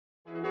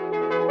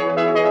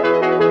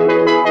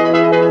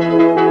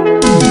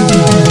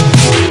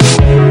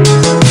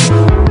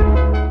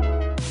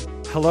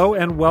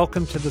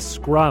welcome to the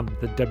Scrum,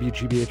 the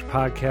WGBH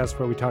podcast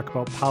where we talk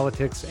about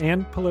politics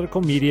and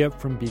political media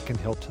from Beacon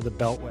Hill to the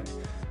Beltway.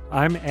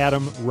 I'm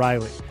Adam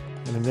Reilly,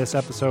 and in this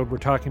episode we're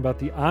talking about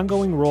the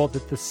ongoing role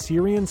that the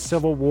Syrian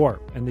civil war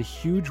and the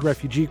huge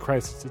refugee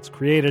crisis it's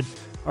created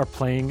are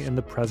playing in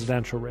the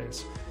presidential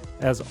race.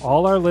 As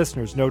all our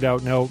listeners no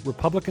doubt know,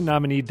 Republican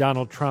nominee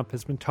Donald Trump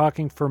has been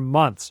talking for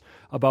months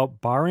about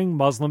barring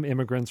Muslim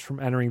immigrants from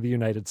entering the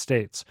United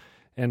States.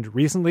 And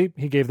recently,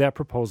 he gave that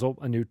proposal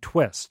a new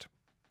twist.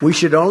 We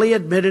should only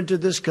admit into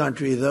this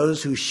country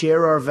those who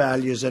share our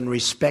values and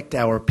respect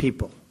our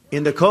people.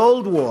 In the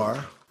Cold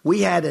War,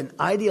 we had an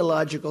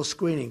ideological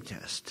screening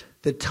test.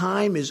 The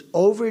time is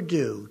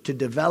overdue to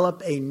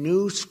develop a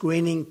new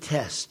screening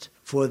test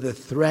for the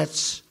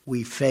threats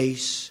we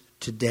face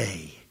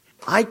today.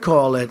 I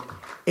call it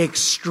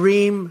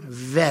extreme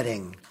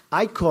vetting.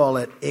 I call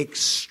it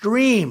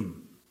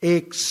extreme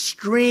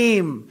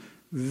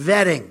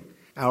vetting.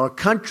 Our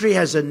country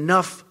has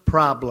enough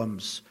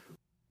problems.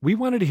 We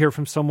wanted to hear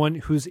from someone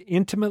who's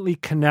intimately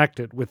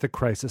connected with the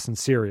crisis in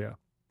Syria.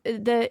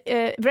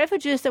 The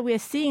refugees that we are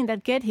seeing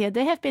that get here,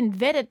 they have been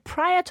vetted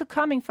prior to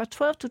coming for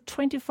 12 to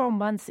 24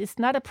 months. It's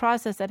not a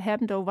process that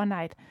happened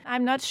overnight.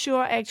 I'm not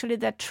sure, actually,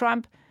 that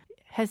Trump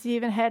has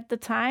even had the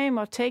time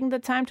or taken the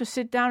time to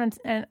sit down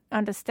and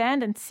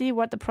understand and see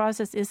what the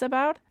process is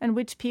about and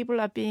which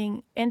people are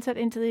being entered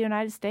into the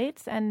United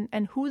States and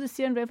who the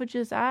Syrian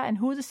refugees are and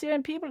who the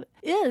Syrian people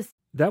is.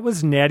 That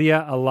was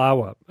Nadia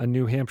Alawa, a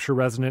New Hampshire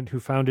resident who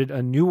founded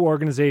a new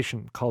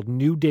organization called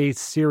NuDay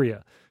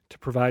Syria to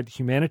provide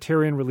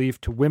humanitarian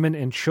relief to women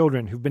and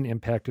children who've been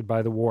impacted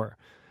by the war.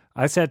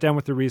 I sat down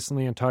with her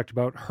recently and talked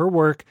about her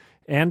work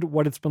and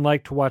what it's been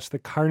like to watch the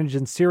carnage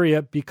in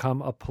Syria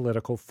become a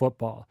political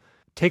football.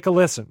 Take a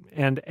listen,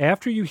 and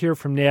after you hear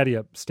from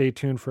Nadia, stay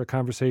tuned for a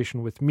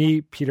conversation with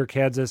me, Peter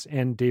Kadzis,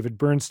 and David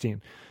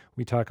Bernstein.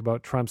 We talk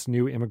about Trump's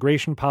new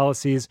immigration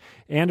policies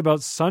and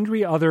about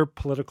sundry other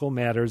political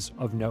matters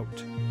of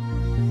note.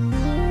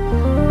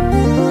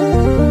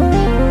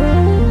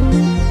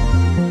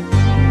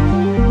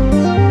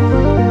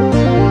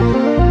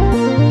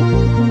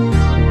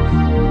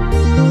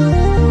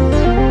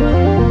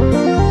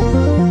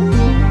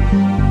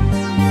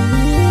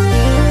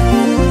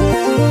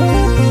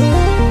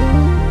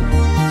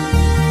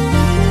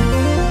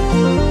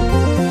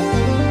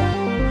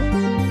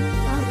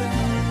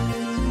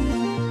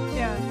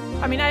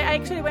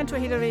 To a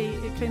Hillary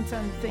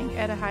Clinton thing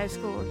at a high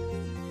school.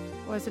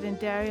 Was it in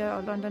Derry or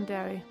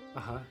Londonderry?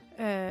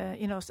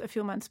 A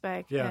few months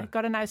back. Yeah.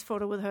 Got a nice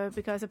photo with her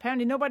because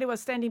apparently nobody was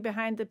standing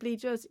behind the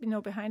bleachers,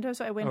 behind her.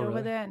 So I went over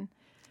there and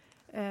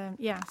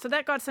so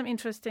that got some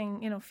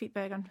interesting,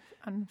 feedback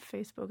on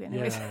Facebook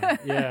anyways.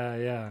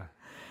 Yeah.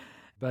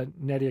 But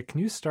Nadia, can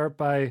you start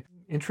by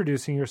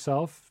introducing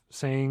yourself,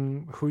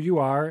 saying who you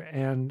are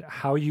and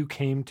how you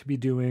came to be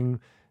doing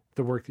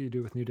the work that you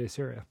do with NuDay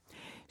Syria?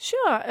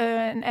 Sure.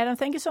 And Adam,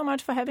 thank you so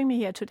much for having me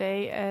here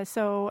today.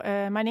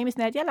 My name is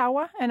Nadia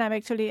Alawa, and I'm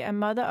actually a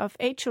mother of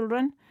 8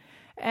 children.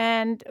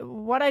 And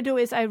what I do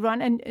is I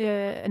run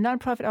a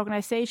nonprofit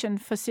organization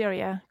for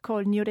Syria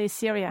called NuDay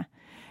Syria.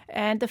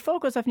 And the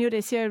focus of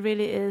NuDay Syria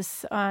really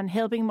is on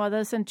helping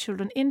mothers and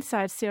children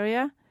inside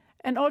Syria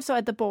and also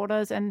at the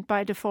borders and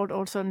by default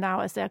also now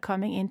as they're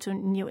coming into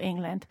New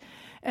England.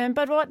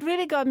 But what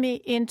really got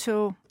me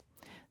into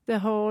the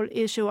whole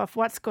issue of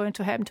what's going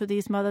to happen to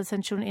these mothers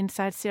and children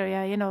inside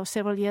Syria,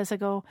 several years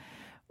ago,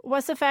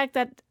 was the fact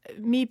that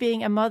me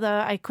being a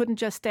mother, I couldn't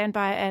just stand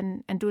by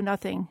and do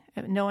nothing,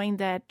 knowing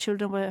that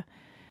children were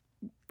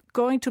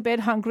going to bed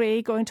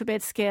hungry, going to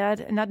bed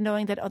scared, and not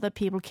knowing that other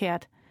people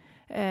cared.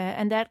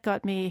 And that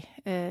got me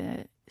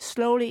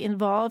slowly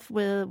involved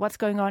with what's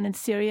going on in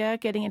Syria,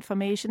 getting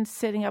information,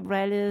 setting up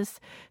rallies,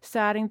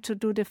 starting to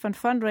do different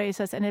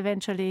fundraisers, and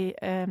eventually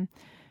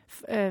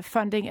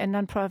funding a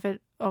nonprofit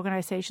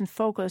organization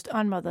focused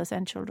on mothers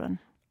and children.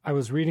 I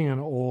was reading an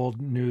old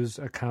news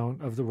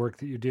account of the work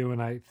that you do, and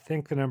I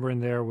think the number in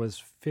there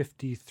was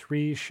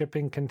 53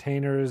 shipping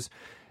containers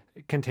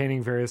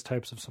containing various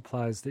types of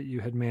supplies that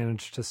you had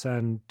managed to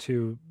send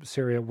to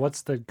Syria.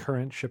 What's the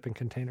current shipping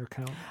container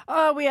count?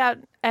 We are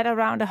at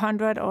around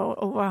 100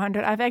 or over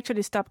 100. I've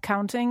actually stopped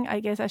counting. I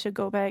guess I should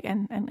go back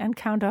and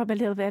count up a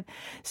little bit.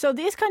 So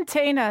these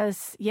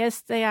containers, yes,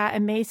 they are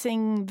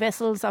amazing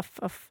vessels of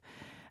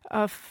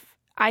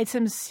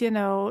items,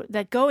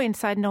 that go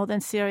inside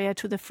northern Syria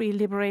to the free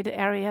liberated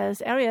areas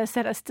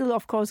that are still,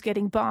 of course,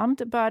 getting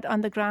bombed, but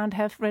on the ground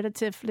have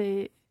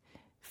relatively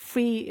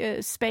free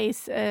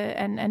space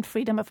and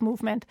freedom of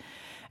movement.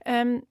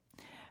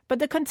 But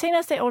the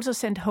containers, they also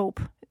send hope,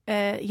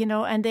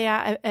 and they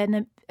are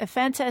a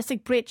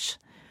fantastic bridge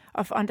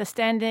of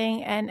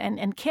understanding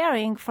and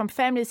caring from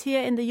families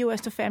here in the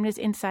U.S. to families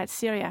inside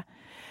Syria.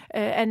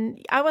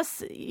 And I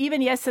was,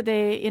 even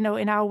yesterday, in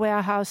our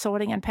warehouse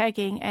sorting and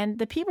packing, and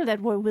the people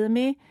that were with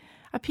me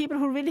are people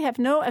who really have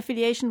no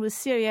affiliation with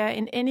Syria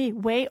in any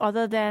way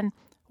other than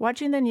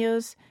watching the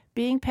news,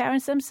 being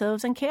parents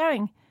themselves and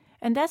caring.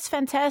 And that's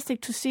fantastic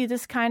to see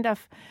this kind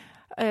of,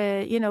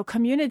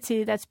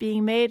 community that's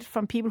being made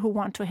from people who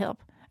want to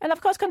help. And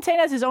of course,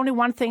 containers is only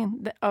one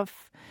thing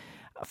of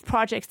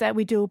projects that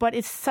we do, but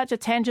it's such a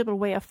tangible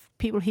way of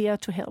people here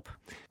to help.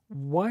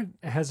 What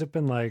has it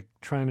been like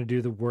trying to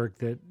do the work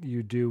that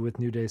you do with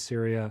NuDay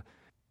Syria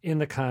in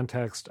the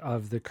context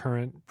of the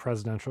current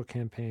presidential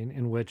campaign,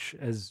 in which,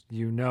 as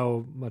you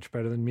know much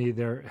better than me,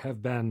 there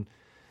have been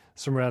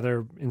some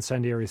rather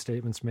incendiary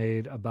statements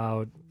made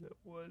about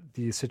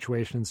the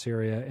situation in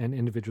Syria and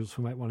individuals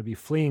who might want to be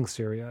fleeing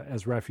Syria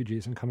as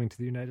refugees and coming to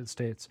the United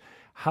States?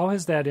 How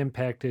has that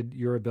impacted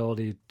your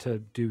ability to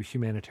do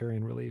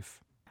humanitarian relief?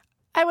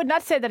 I would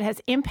not say that it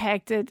has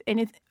impacted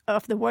any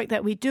of the work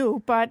that we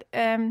do, but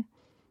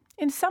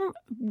in some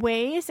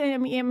ways, I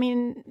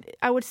mean,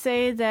 I would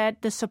say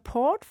that the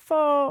support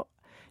for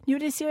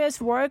NuDay Syria's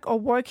work or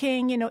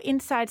working,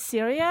 inside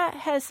Syria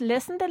has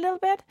lessened a little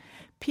bit.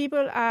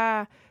 People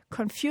are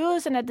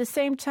confused, and at the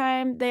same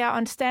time, they are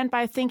on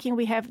standby thinking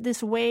we have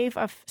this wave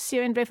of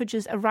Syrian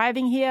refugees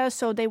arriving here,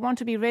 so they want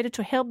to be ready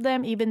to help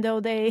them, even though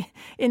they,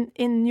 in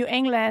New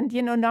England,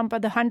 number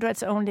the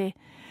hundreds only.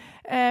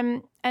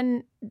 And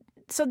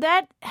so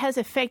that has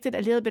affected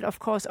a little bit, of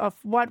course, of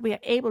what we are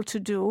able to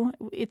do.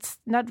 It's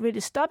not really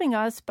stopping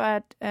us,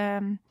 but,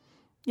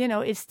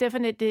 it's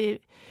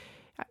definitely,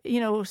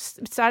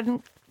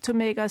 starting to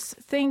make us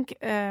think,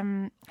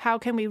 how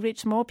can we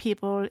reach more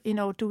people?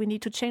 Do we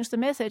need to change the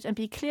message and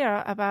be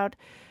clear about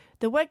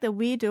the work that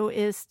we do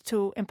is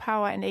to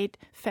empower and aid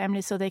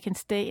families so they can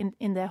stay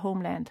in their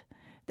homeland.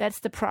 That's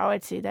the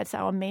priority. That's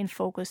our main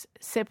focus,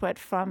 separate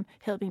from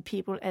helping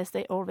people as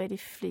they already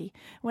flee.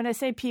 When I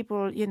say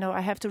people,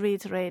 I have to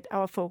reiterate,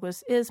 our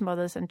focus is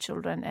mothers and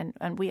children,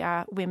 and we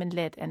are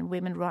women-led and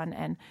women-run,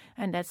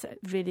 and that's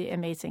really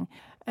amazing.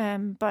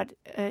 But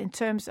in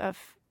terms of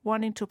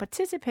wanting to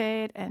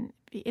participate and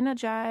be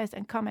energized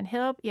and come and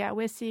help,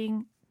 we're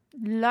seeing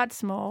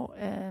lots more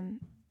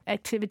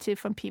activity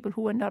from people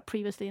who were not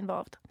previously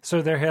involved.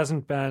 So there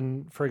hasn't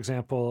been, for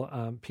example,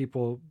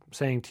 people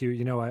saying to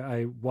you,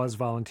 I was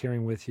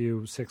volunteering with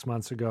you 6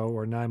 months ago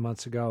or 9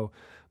 months ago,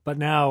 but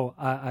now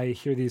I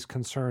hear these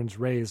concerns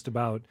raised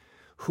about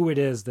who it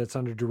is that's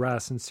under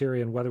duress in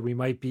Syria and whether we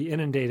might be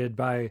inundated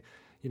by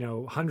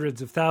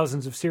hundreds of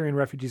thousands of Syrian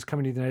refugees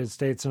coming to the United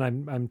States, and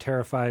I'm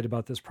terrified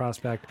about this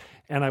prospect,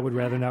 and I would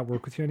rather not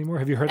work with you anymore.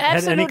 Have you had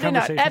any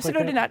conversations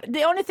Absolutely like that? not.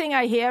 The only thing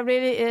I hear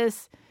really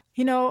is,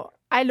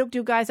 I looked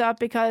you guys up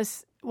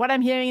because what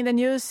I'm hearing in the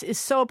news is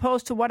so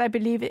opposed to what I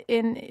believe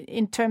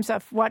in terms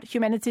of what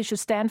humanity should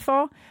stand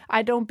for.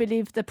 I don't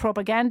believe the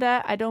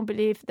propaganda. I don't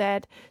believe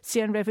that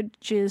Syrian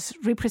refugees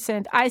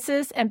represent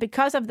ISIS. And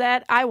because of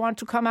that, I want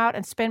to come out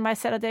and spend my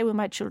Saturday with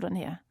my children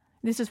here.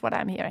 This is what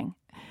I'm hearing.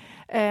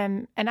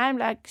 And I'm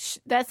like,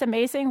 that's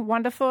amazing,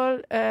 wonderful.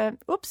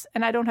 Oops.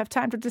 And I don't have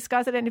time to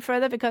discuss it any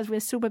further because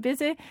we're super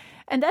busy.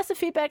 And that's the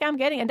feedback I'm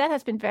getting. And that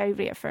has been very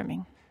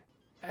reaffirming.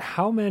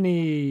 How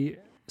many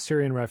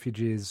Syrian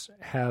refugees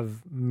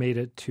have made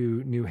it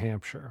to New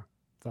Hampshire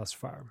thus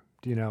far?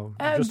 Do you know?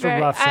 Just a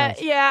rough sense.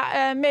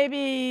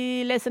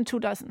 Maybe less than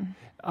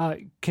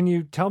 24. Can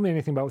you tell me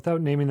anything about,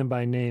 without naming them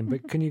by name,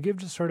 but can you give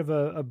just sort of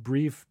a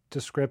brief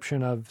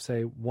description of,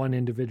 say, one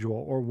individual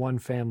or one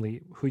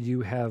family who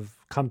you have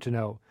come to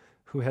know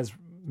who has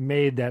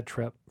made that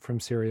trip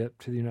from Syria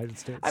to the United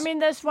States? I mean,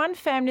 there's one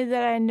family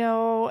that I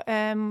know,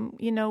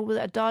 with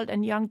adult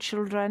and young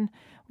children,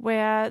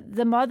 where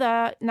the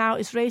mother now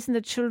is raising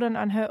the children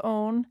on her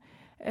own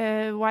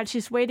while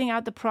she's waiting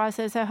out the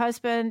process. Her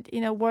husband,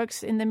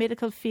 works in the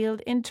medical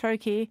field in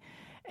Turkey.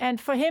 And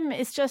for him,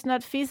 it's just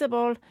not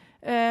feasible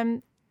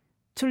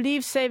to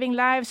leave saving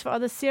lives for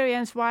other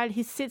Syrians while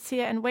he sits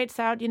here and waits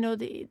out,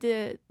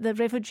 the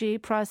refugee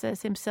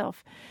process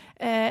himself.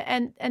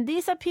 And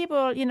these are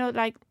people,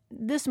 like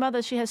this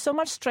mother, she has so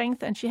much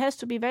strength and she has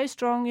to be very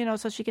strong,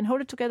 so she can hold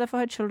it together for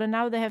her children.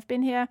 Now they have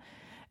been here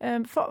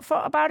for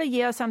about a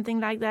year or something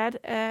like that,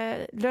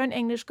 learn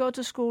English, go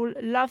to school,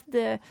 love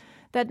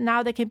that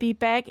now they can be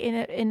back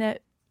in a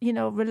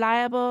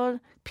reliable,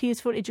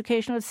 peaceful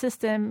educational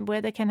system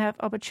where they can have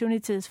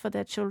opportunities for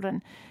their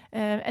children.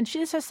 And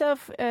she's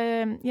herself,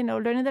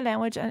 learning the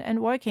language and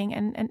working.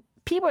 And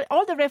people,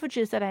 all the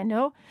refugees that I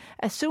know,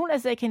 as soon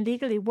as they can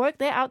legally work,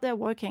 they're out there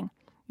working.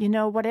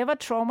 Whatever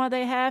trauma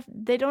they have,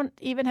 they don't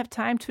even have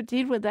time to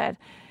deal with that.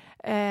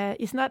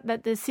 It's not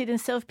that they sit in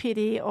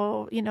self-pity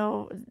or,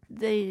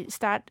 they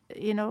start,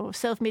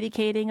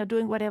 self-medicating or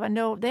doing whatever.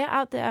 No, they're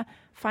out there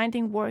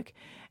finding work.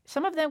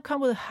 Some of them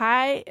come with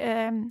high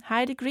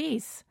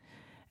degrees,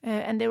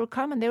 and they will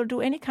come and they will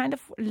do any kind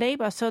of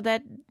labor so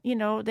that,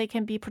 they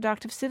can be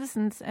productive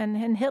citizens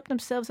and help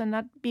themselves and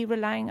not be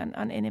relying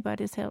on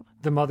anybody's help.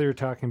 The mother you're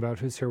talking about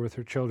who's here with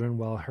her children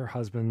while her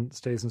husband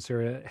stays in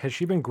Syria, has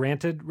she been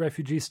granted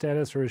refugee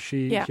status or is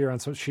she here on...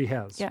 So she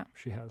has. Yeah.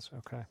 She has.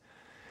 Okay.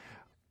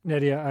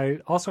 Nadia, I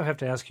also have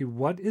to ask you,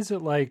 what is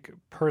it like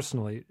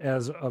personally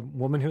as a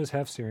woman who is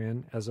half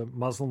Syrian, as a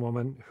Muslim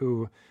woman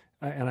who,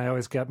 and I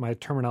always get my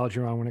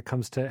terminology wrong when it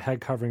comes to head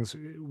coverings,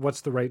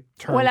 what's the right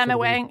term? Well, I'm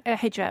wearing a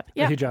hijab.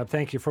 Yeah. A hijab,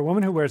 thank you. For a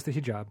woman who wears the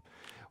hijab,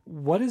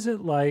 what is it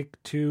like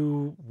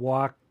to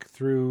walk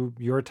through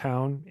your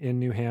town in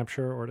New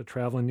Hampshire or to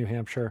travel in New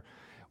Hampshire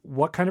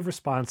What kind of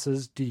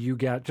responses do you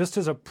get just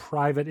as a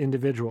private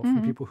individual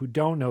from people who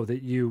don't know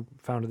that you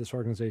founded this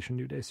organization,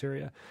 NuDay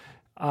Syria?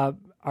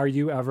 Are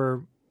you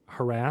ever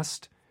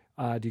harassed?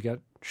 Do you get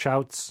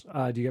shouts?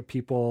 Do you get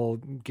people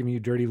giving you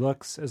dirty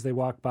looks as they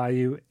walk by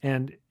you?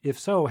 And if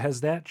so,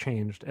 has that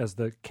changed as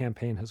the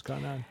campaign has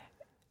gone on?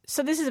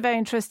 So this is a very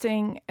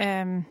interesting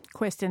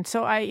question.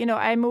 So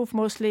I move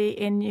mostly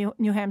in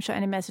New Hampshire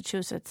and in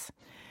Massachusetts.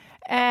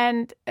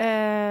 And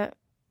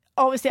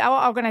obviously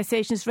our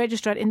organization is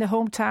registered in the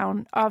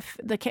hometown of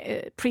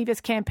the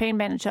previous campaign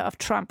manager of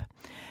Trump.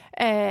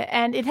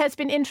 And it has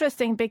been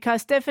interesting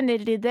because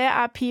definitely there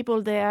are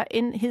people there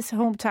in his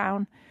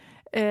hometown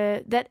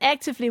that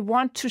actively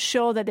want to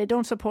show that they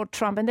don't support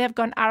Trump, and they have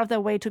gone out of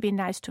their way to be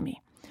nice to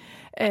me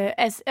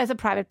as a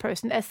private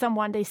person, as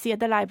someone they see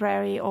at the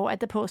library or at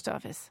the post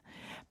office.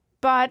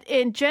 But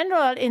in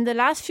general, in the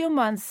last few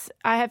months,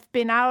 I have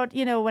been out,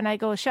 when I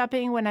go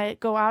shopping, when I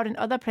go out in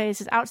other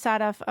places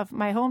outside of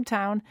my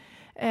hometown,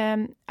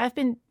 I've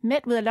been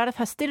met with a lot of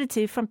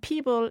hostility from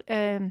people,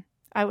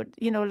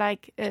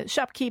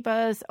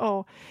 shopkeepers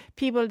or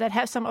people that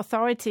have some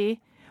authority,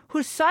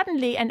 who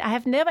suddenly, and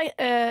I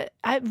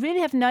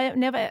really have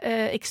never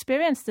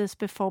experienced this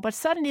before, but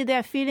suddenly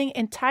they're feeling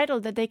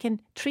entitled that they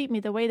can treat me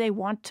the way they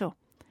want to.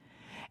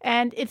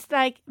 And it's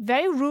like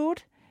very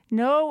rude,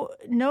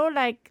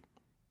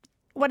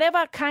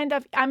 whatever kind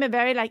of, I'm a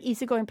very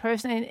easygoing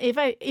person. And if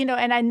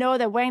and I know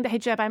that wearing the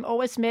hijab, I'm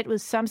always met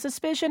with some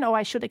suspicion, or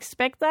I should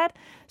expect that.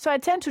 So I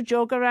tend to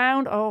joke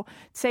around or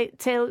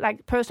tell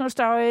personal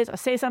stories or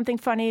say something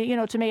funny,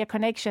 to make a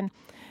connection.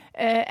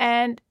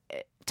 And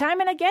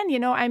time and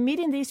again, I'm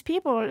meeting these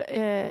people,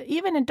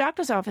 even in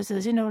doctor's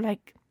offices,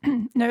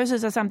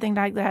 nurses or something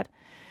like that,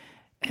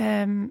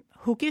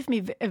 who give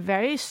me a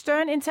very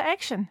stern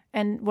interaction.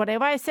 And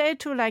whatever I say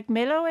to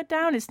mellow it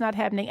down, it's not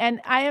happening.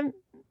 And I am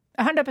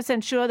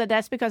 100% sure that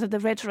that's because of the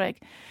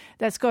rhetoric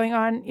that's going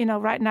on,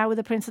 right now with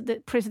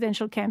the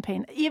presidential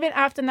campaign. Even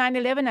after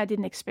 9/11, I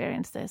didn't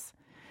experience this.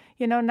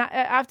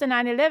 After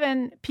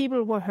 9/11,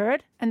 people were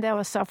hurt and they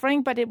were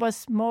suffering, but it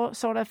was more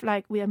sort of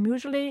like we are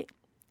mutually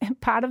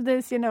part of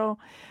this,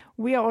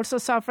 we are also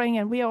suffering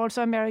and we are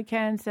also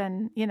Americans,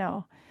 and, we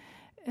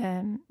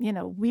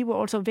were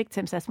also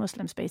victims as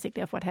Muslims,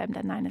 basically, of what happened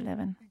at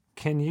 9/11.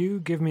 Can you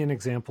give me an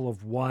example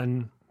of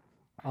one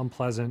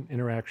unpleasant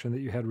interaction that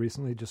you had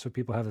recently, just so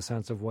people have a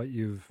sense of what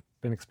you've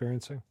been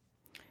experiencing?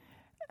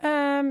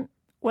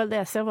 Well,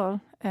 there are several.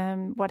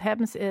 What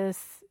happens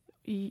is,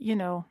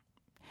 you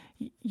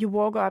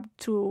walk up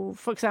to,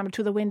 for example,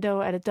 to the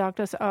window at a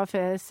doctor's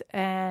office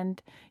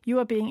and you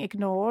are being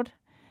ignored.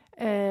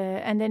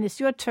 And then it's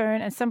your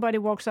turn, and somebody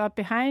walks up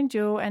behind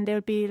you, and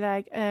they'll be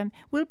like,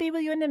 "We'll be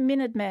with you in a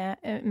minute, ma'am."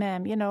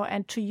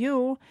 And to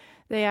you,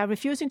 they are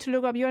refusing to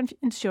look up your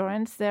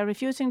insurance. They're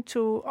refusing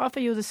to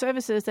offer you the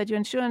services that your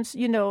insurance,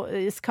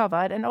 is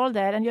covered, and all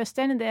that. And you're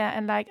standing there,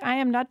 and I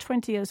am not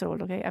 20 years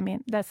old. Okay, I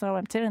mean that's not what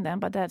I'm telling them,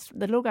 but that's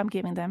the look I'm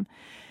giving them.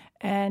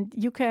 And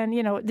you can,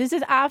 this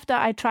is after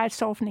I tried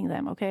softening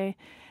them. Okay.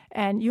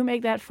 And you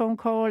make that phone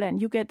call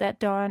and you get that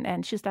done.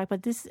 And she's like,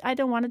 but this, I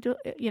don't want to do,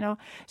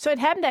 So it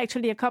happened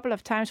actually a couple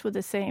of times with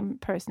the same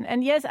person.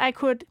 And yes, I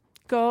could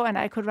go and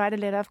I could write a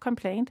letter of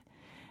complaint.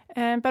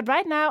 But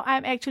right now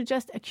I'm actually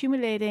just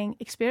accumulating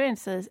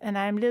experiences, and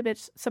I'm a little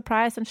bit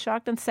surprised and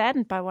shocked and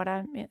saddened by what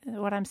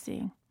I'm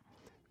seeing.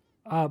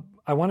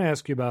 I want to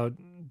ask you about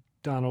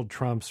Donald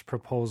Trump's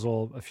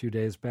proposal a few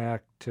days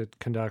back to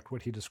conduct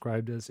what he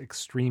described as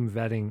extreme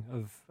vetting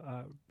of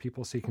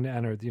people seeking to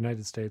enter the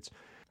United States.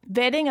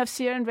 Vetting of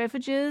Syrian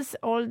refugees,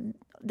 all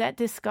that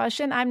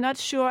discussion. I'm not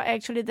sure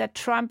actually that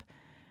Trump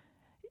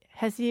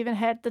has even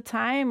had the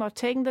time or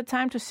taken the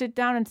time to sit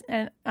down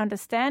and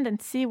understand and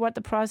see what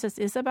the process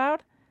is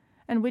about,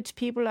 and which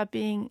people are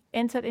being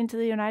entered into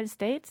the United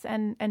States,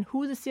 and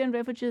who the Syrian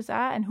refugees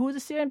are, and who the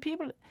Syrian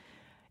people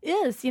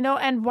is,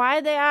 and why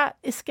they are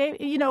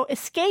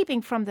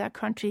escaping from their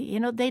country.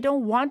 They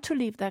don't want to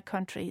leave their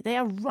country. They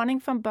are running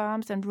from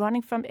bombs and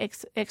running from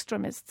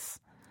extremists.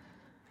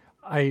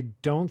 I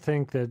don't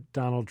think that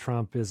Donald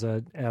Trump is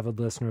an avid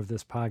listener of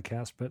this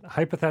podcast, but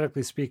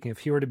hypothetically speaking, if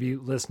he were to be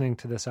listening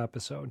to this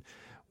episode,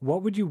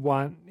 what would you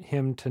want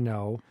him to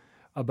know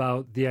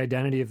about the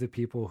identity of the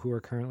people who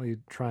are currently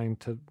trying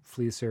to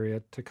flee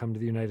Syria to come to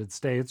the United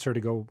States or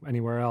to go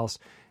anywhere else,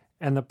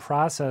 and the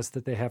process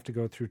that they have to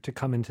go through to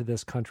come into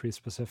this country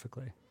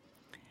specifically?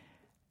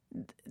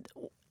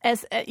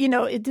 As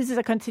this is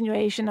a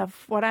continuation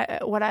of what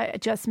I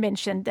just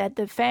mentioned, that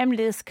the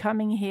families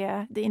coming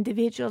here, the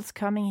individuals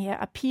coming here,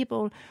 are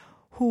people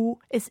who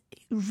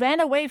ran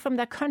away from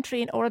their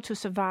country in order to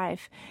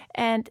survive,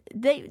 and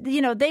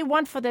they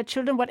want for their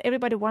children what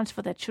everybody wants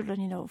for their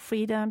children: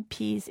 freedom,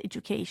 peace,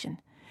 education.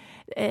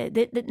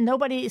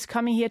 nobody is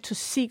coming here to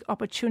seek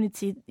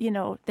opportunity.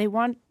 They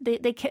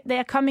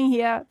are coming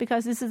here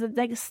because this is the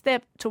next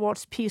step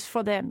towards peace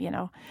for them.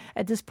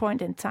 At this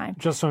point in time.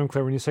 Just so I'm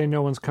clear, when you say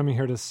no one's coming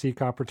here to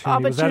seek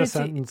opportunity, was that a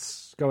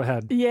sentence? Go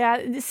ahead.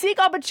 Yeah, seek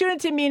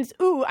opportunity means,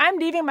 I'm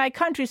leaving my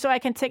country so I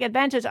can take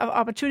advantage of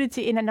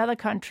opportunity in another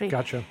country.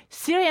 Gotcha.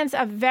 Syrians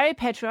are very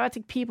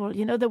patriotic people.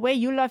 The way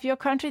you love your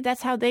country,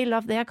 that's how they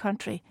love their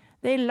country.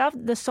 They love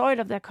the soil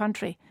of their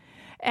country.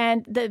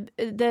 And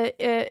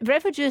the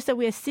refugees that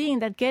we are seeing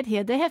that get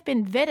here, they have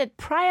been vetted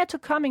prior to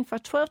coming for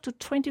 12 to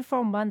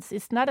 24 months.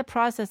 It's not a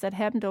process that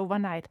happened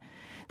overnight.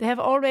 They have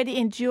already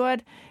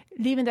endured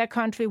leaving their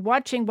country,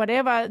 watching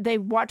whatever they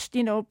watched,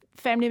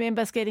 family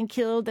members getting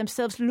killed,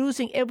 themselves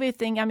losing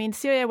everything. I mean,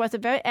 Syria was a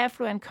very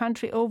affluent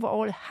country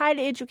overall,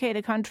 highly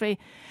educated country.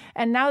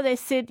 And now they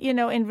sit,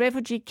 in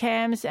refugee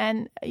camps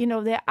and,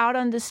 they're out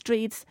on the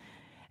streets.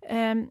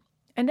 And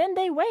then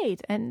they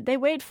wait. And they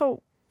wait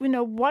for,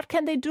 what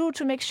can they do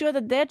to make sure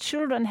that their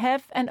children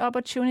have an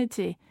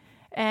opportunity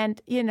and,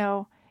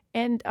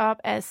 end up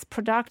as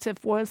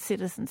productive world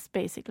citizens,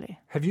 basically.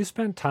 Have you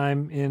spent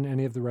time in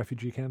any of the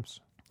refugee camps?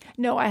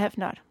 No, I have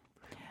not.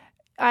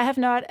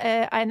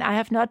 And I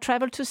have not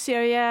traveled to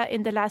Syria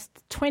in the last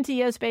 20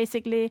 years,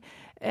 basically.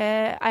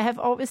 I have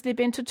obviously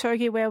been to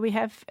Turkey, where we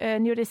have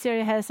NuDay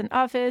Syria has an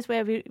office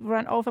where we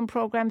run orphan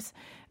programs.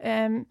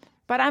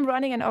 But I'm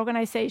running an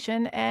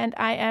organization, and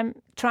I am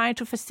trying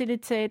to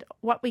facilitate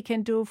what we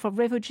can do for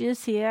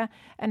refugees here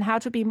and how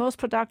to be most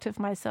productive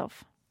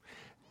myself.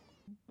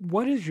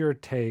 What is your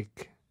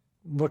take,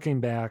 looking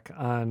back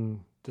on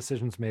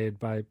decisions made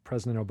by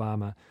President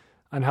Obama,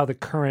 on how the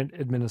current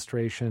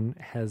administration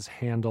has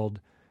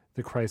handled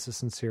the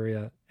crisis in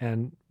Syria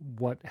and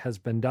what has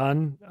been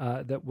done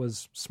that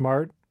was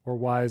smart or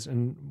wise,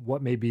 and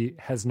what maybe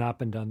has not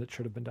been done that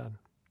should have been done?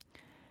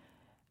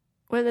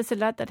 Well, there's a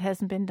lot that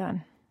hasn't been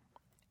done.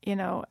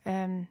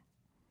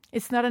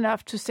 It's not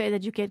enough to say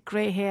that you get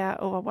gray hair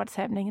over what's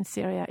happening in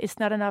Syria. It's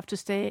not enough to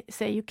say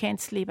you can't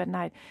sleep at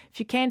night. If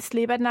you can't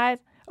sleep at night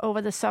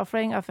over the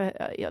suffering of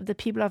the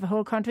people of a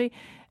whole country,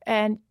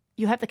 and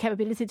you have the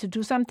capability to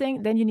do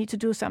something, then you need to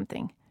do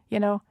something.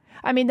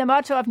 I mean, the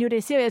motto of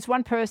NuDay Syria is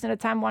one person at a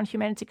time, one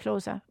humanity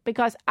closer,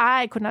 because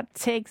I could not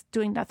take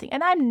doing nothing.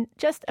 And I'm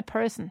just a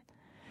person.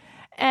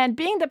 And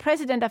being the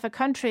president of a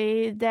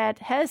country that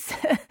has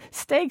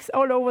stakes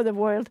all over the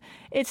world,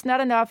 it's not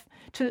enough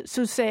to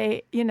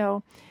say,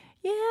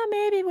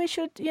 maybe we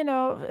should,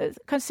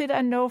 consider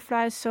a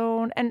no-fly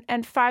zone. And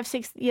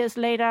 5-6 years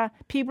later,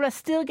 people are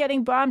still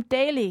getting bombed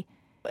daily.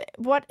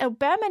 What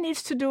Obama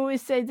needs to do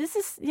is say, this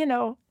is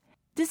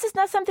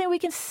not something we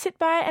can sit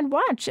by and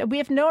watch. We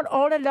have known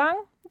all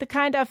along the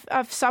kind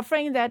of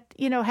suffering that,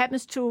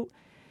 happens to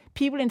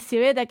people in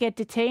Syria that get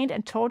detained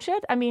and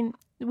tortured. I mean,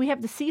 we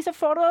have the Caesar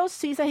photos.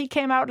 Caesar, he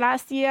came out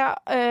last year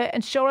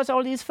and showed us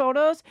all these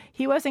photos.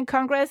 He was in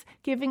Congress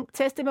giving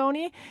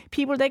testimony.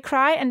 People, they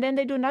cry and then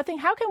they do nothing.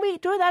 How can we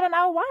do that on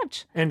our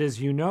watch? And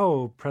as you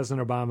know,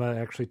 President Obama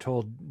actually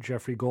told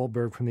Jeffrey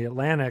Goldberg from The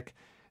Atlantic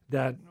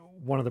that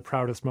one of the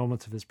proudest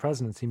moments of his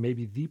presidency,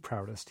 maybe the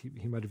proudest,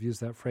 he might have used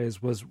that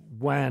phrase, was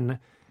when,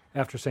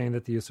 after saying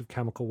that the use of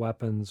chemical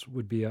weapons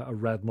would be a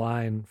red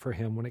line for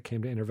him when it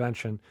came to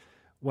intervention,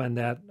 when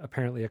that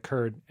apparently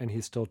occurred and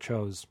he still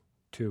chose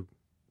to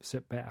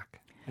sit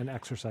back and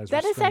exercise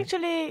that restraint. Is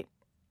actually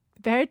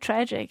very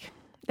tragic.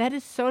 That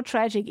is so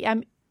tragic.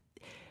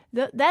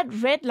 That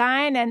red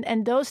line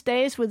and those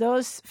days with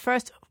those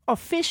first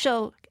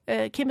official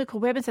chemical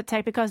weapons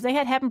attack, because they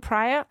had happened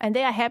prior and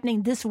they are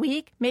happening this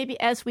week, maybe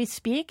as we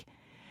speak.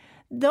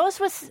 Those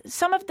was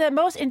some of the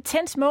most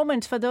intense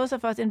moments for those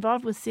of us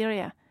involved with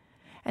Syria.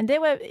 And they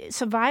were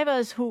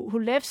survivors who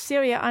left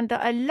Syria under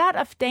a lot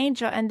of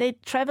danger, and they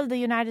traveled the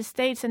United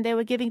States and they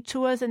were giving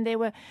tours and they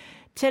were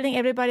telling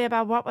everybody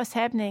about what was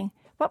happening.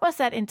 What was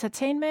that,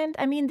 entertainment?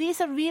 I mean,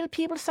 these are real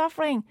people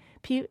suffering.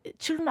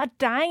 Children are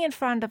dying in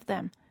front of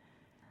them.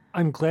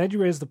 I'm glad you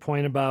raised the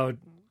point about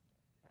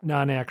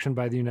non-action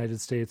by the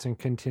United States and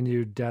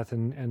continued death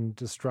and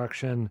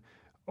destruction,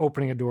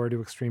 opening a door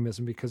to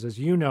extremism, because as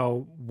you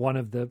know, one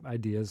of the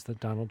ideas that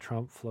Donald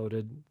Trump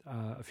floated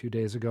a few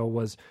days ago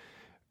was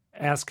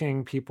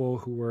asking people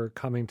who were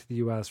coming to the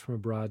U.S. from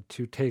abroad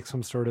to take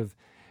some sort of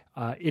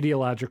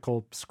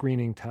ideological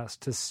screening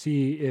test to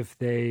see if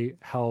they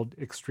held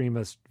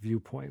extremist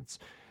viewpoints.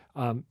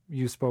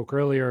 You spoke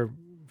earlier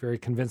very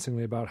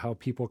convincingly about how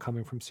people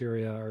coming from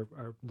Syria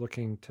are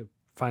looking to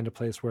find a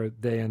place where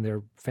they and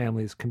their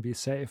families can be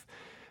safe.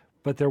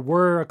 But there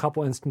were a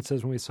couple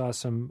instances when we saw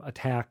some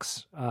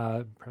attacks,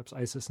 perhaps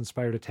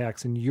ISIS-inspired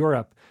attacks in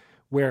Europe,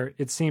 where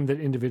it seemed that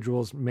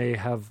individuals may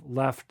have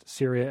left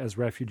Syria as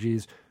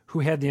refugees who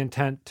had the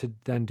intent to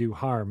then do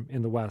harm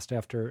in the West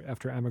after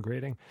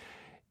emigrating.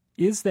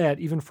 Is that,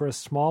 even for a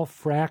small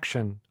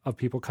fraction of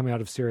people coming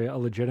out of Syria, a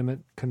legitimate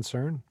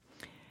concern?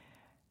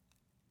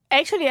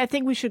 Actually, I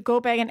think we should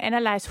go back and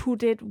analyze who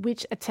did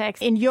which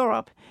attacks in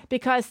Europe,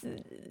 because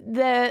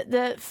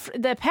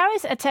the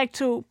Paris attack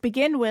to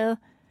begin with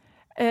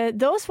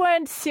those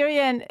weren't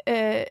Syrian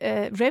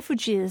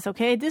refugees,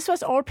 okay? This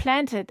was all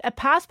planted. A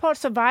passport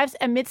survives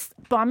amidst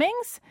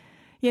bombings,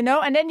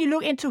 and then you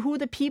look into who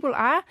the people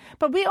are.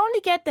 But we only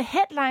get the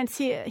headlines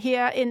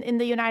here in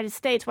the United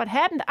States. What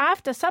happened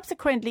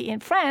subsequently in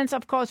France,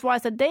 of course,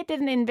 was that they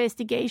did an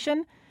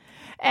investigation.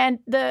 And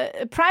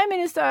the prime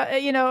minister,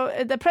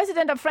 the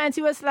president of France,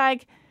 he was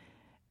like,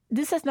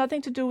 this has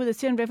nothing to do with the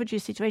Syrian refugee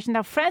situation.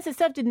 Now, France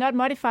itself did not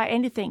modify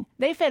anything.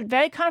 They felt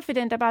very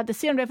confident about the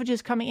Syrian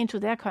refugees coming into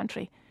their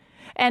country.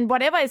 And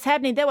whatever is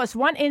happening, there was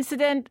one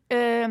incident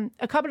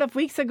a couple of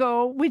weeks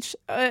ago, which,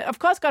 of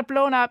course, got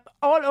blown up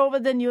all over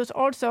the news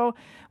also,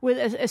 with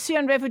a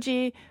Syrian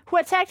refugee who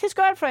attacked his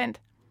girlfriend.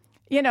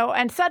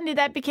 And suddenly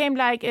that became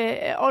like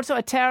also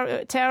a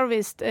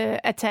terrorist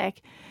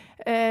attack.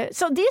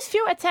 So these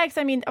few attacks,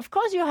 I mean, of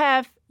course you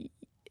have,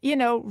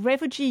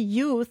 refugee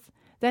youth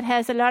that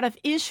has a lot of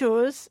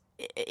issues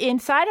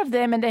inside of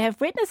them, and they have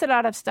witnessed a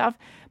lot of stuff.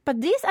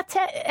 But these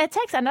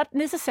attacks are not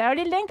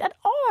necessarily linked at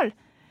all.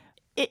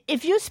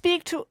 If you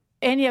speak to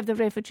any of the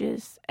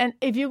refugees, and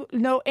if you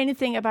know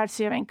anything about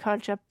Syrian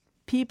culture,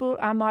 people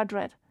are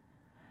moderate.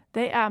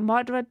 They are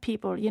moderate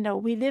people.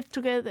 We live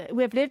together.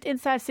 We have lived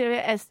inside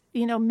Syria as,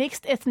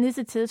 mixed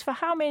ethnicities for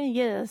how many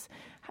years?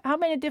 How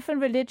many different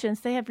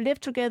religions? They have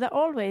lived together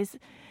always.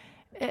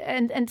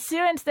 And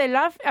Syrians, they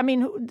love,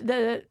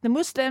 the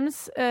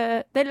Muslims,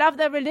 they love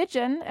their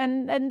religion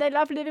and they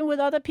love living with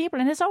other people.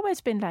 And it's always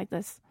been like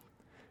this.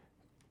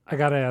 I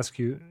got to ask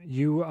you,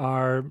 you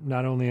are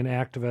not only an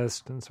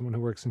activist and someone who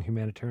works in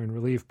humanitarian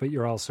relief, but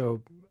you're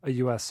also a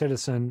U.S.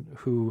 citizen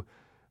who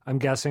I'm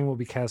guessing will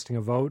be casting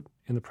a vote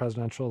in the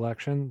presidential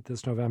election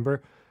this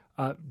November.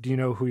 Do you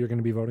know who you're going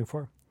to be voting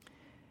for?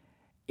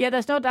 Yeah,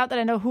 there's no doubt that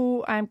I know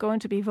who I'm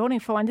going to be voting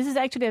for. And this is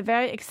actually a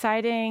very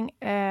exciting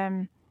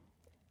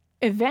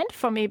event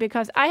for me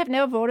because I have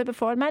never voted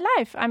before in my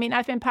life. I mean,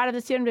 I've been part of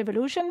the Syrian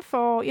revolution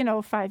for,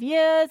 5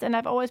 years, and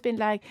I've always been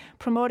like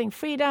promoting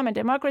freedom and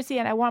democracy,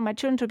 and I want my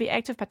children to be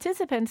active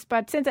participants.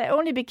 But since I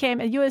only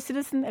became a U.S.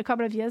 citizen a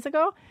couple of years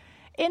ago,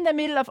 in the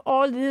middle of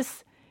all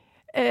this,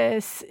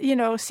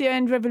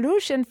 Syrian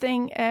revolution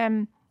thing,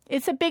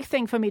 it's a big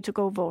thing for me to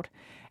go vote.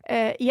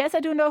 Yes,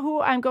 I do know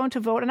who I'm going to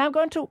vote, and I'm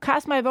going to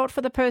cast my vote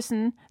for the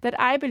person that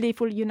I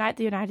believe will unite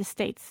the United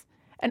States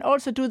and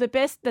also do the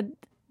best that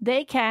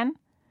they can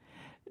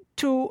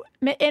to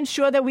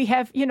ensure that we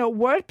have,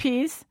 world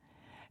peace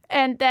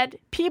and that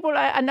people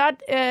are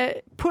not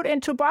put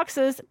into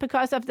boxes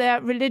because of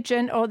their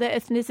religion or their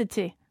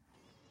ethnicity.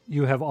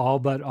 You have all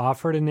but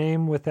offered a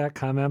name with that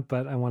comment,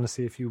 but I want to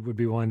see if you would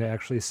be willing to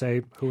actually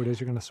say who it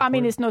is you're going to support. I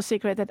mean, it's no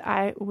secret that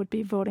I would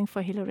be voting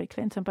for Hillary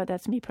Clinton, but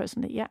that's me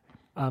personally, yeah.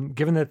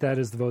 Given that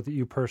is the vote that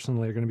you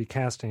personally are going to be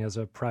casting as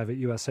a private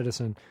U.S.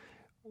 citizen,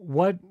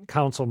 what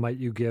counsel might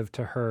you give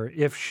to her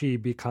if she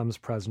becomes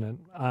president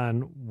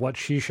on what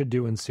she should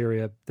do in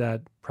Syria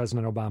that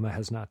President Obama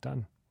has not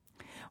done?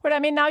 Well, I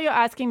mean, now you're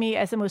asking me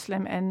as a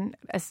Muslim and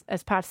as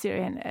part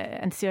Syrian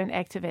and Syrian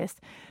activist.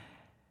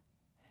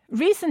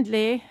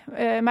 Recently,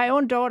 my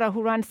own daughter,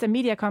 who runs the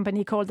media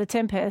company called The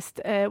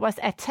Tempest, was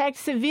attacked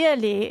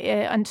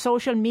severely on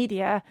social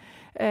media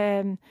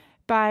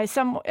by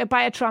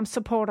a Trump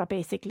supporter,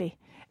 basically.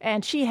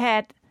 And she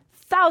had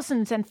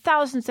thousands and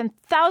thousands and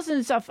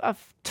thousands of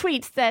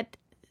tweets that,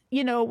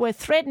 were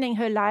threatening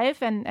her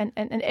life and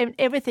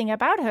everything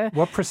about her.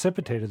 What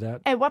precipitated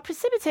that? And what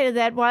precipitated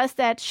that was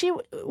that she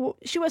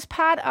was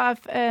part of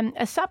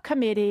a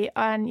subcommittee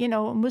on,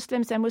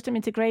 Muslims and Muslim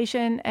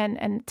integration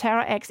and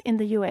terror acts in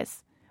the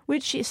U.S.,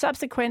 which she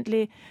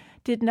subsequently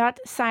did not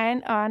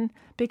sign on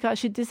because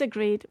she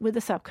disagreed with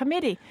the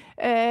subcommittee.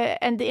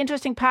 And the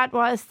interesting part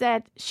was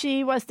that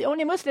she was the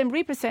only Muslim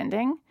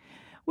representing,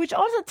 which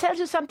also tells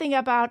you something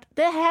about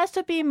there has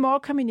to be more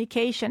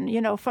communication,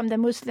 from the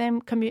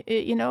Muslim,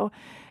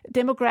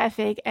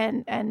 demographic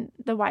and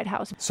the White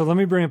House. So let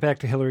me bring it back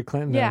to Hillary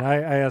Clinton. Yeah.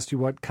 I asked you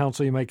what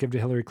counsel you might give to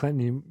Hillary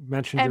Clinton. You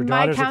mentioned your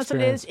daughter's experience. And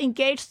my counsel is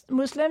engage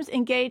Muslims,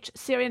 engage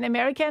Syrian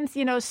Americans.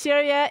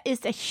 Syria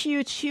is a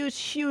huge, huge,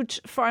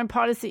 huge foreign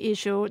policy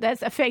issue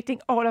that's affecting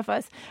all of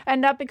us.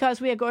 And not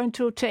because we are going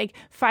to take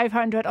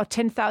 500 or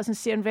 10,000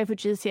 Syrian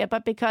refugees here,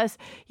 but because,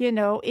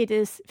 it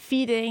is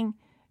feeding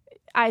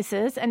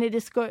ISIS, and it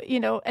is,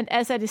 and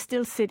Assad is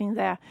still sitting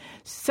there.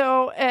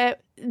 So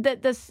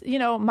that's,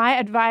 my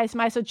advice,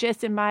 my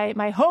suggestion,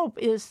 my hope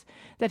is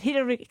that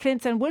Hillary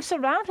Clinton will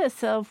surround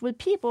herself with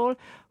people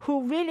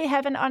who really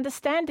have an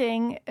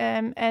understanding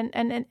and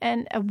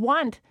a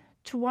want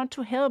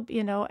to help,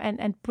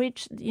 and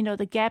bridge,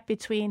 the gap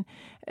between,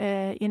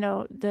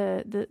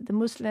 the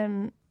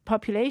Muslim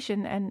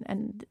population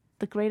and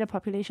the greater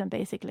population,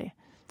 basically.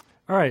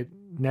 All right,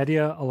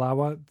 Nadia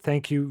Alawa,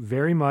 thank you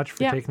very much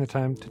for taking the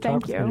time to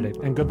talk with me today,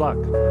 and good luck.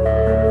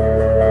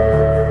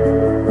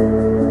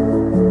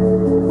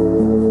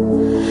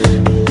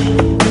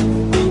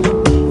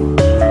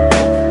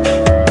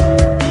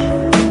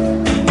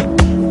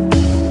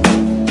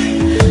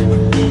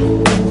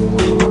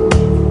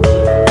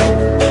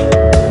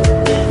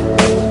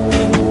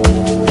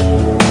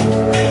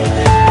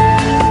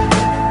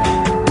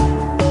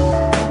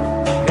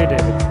 Hey,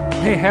 David.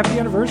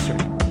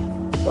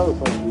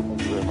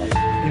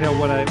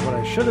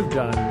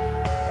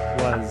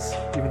 done was,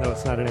 even though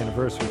it's not an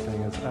anniversary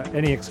thing, is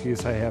any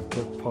excuse I have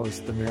to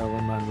post the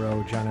Marilyn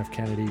Monroe, John F.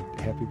 Kennedy,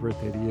 happy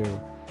birthday to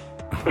you.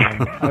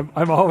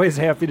 I'm always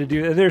happy to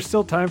do it. There's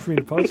still time for me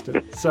to post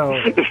it. So,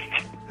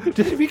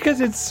 just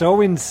because it's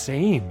so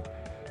insane.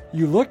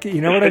 You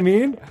know what I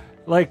mean?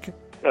 Like,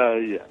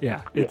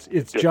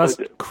 it's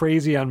just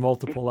crazy on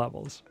multiple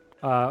levels.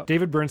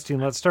 David Bernstein,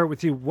 let's start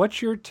with you.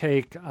 What's your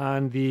take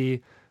on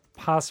the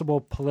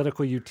possible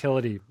political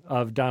utility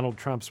of Donald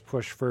Trump's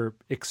push for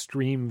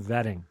extreme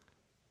vetting?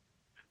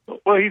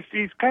 Well,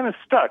 he's kind of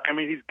stuck. I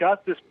mean, he's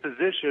got this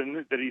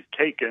position that he's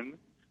taken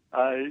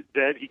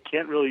that he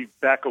can't really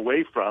back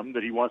away from,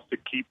 that he wants to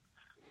keep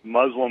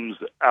Muslims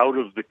out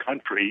of the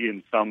country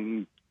in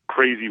some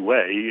crazy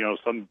way,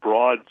 some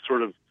broad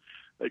sort of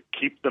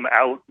keep them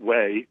out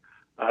way.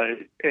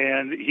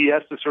 And he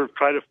has to sort of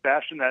try to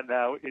fashion that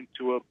now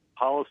into a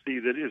policy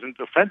that isn't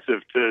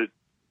offensive to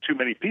too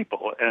many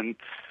people. And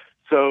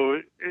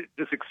so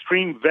this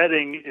extreme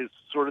vetting is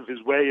sort of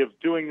his way of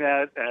doing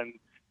that, and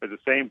at the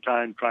same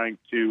time trying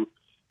to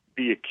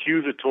be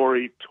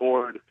accusatory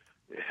toward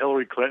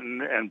Hillary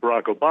Clinton and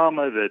Barack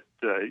Obama that,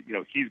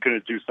 he's going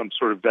to do some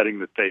sort of vetting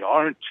that they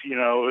aren't,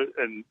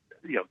 and,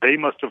 they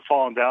must have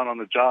fallen down on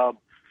the job.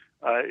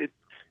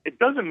 It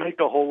doesn't make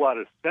a whole lot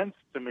of sense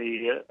to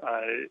me,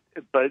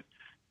 but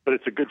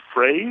it's a good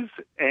phrase,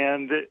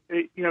 and,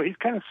 he's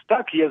kind of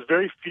stuck. He has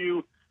very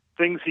few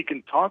things he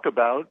can talk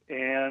about,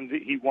 and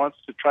he wants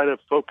to try to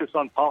focus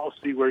on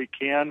policy where he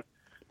can,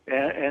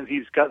 and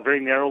he's got very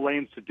narrow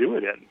lanes to do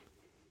it in.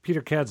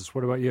 Peter Kadzis,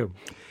 what about you?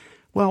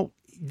 Well,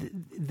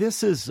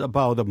 this is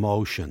about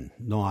emotion,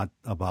 not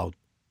about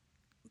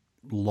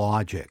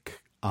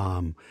logic.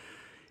 The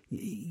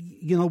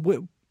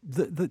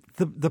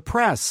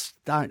press,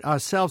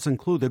 ourselves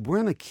included, we're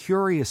in a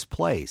curious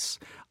place.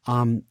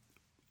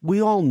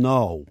 We all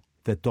know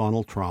that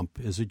Donald Trump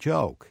is a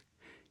joke.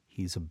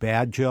 He's a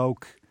bad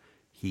joke.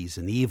 He's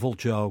an evil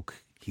joke.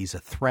 He's a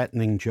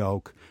threatening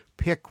joke.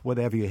 Pick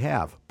whatever you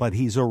have, but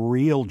he's a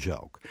real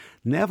joke.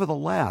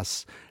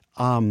 Nevertheless,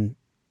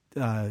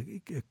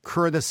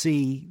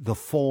 courtesy, the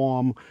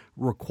form,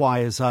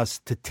 requires us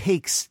to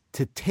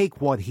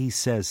take what he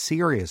says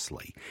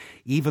seriously,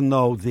 even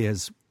though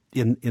there's,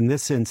 in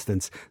this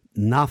instance,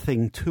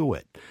 nothing to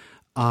it.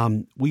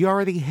 We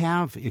already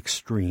have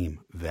extreme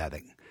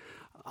vetting.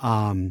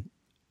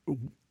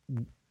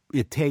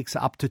 It takes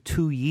up to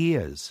 2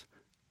 years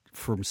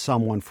from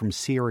someone from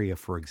Syria,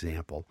 for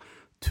example,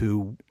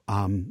 to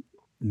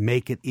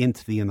make it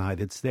into the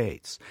United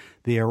States.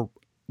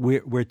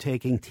 We're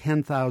taking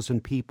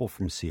 10,000 people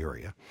from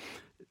Syria.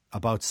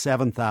 About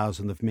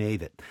 7,000 have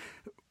made it.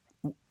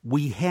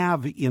 We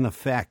have, in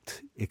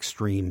effect,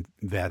 extreme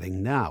vetting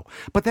now.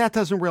 But that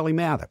doesn't really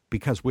matter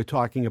because we're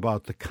talking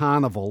about the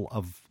carnival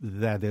of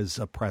that is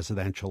a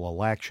presidential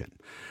election.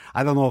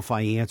 I don't know if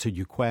I answered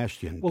your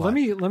question. Well, but...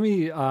 let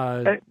me.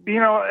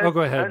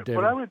 Go ahead,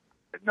 David.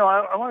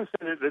 I want to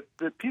say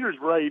that Peter's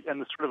right,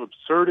 and the sort of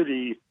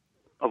absurdity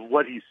of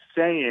what he's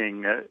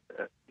saying,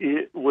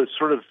 it was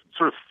sort of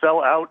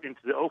fell out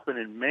into the open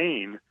in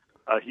Maine.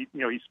 He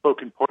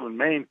spoke in Portland,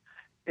 Maine,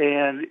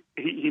 and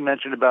he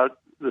mentioned about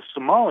the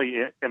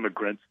Somali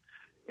immigrants.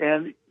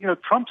 And,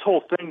 Trump's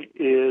whole thing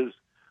is,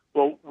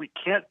 well, we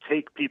can't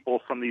take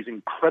people from these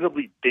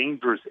incredibly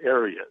dangerous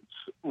areas.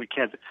 We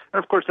can't.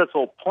 And, of course, that's the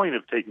whole point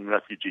of taking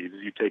refugees,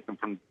 is you take them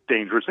from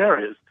dangerous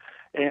areas.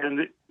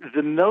 And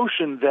the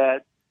notion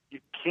that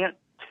you can't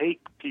take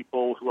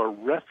people who are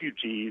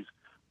refugees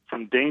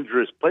from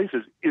dangerous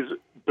places is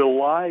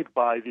belied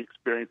by the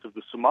experience of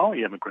the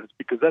Somali immigrants,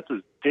 because that's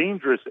as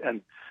dangerous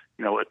and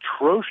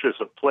atrocious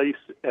a place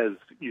as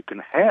you can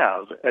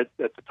have at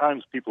the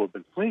times people have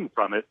been fleeing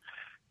from it.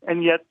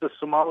 And yet the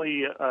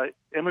Somali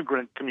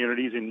immigrant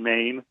communities in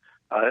Maine,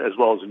 as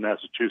well as in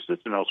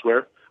Massachusetts and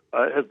elsewhere,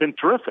 have been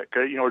terrific,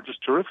 are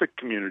just terrific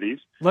communities.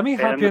 Let me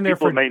hop in there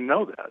for may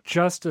know that.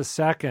 Just a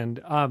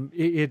second.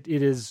 It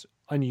is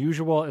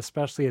unusual,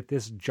 especially at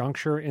this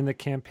juncture in the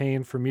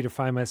campaign, for me to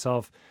find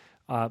myself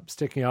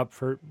sticking up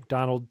for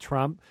Donald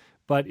Trump.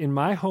 But in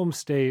my home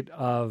state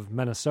of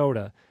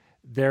Minnesota,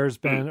 there's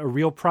been a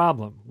real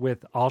problem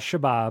with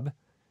Al-Shabaab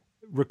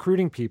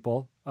recruiting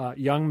people,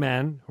 young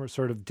men who are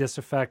sort of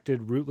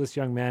disaffected, rootless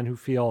young men who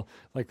feel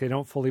like they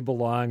don't fully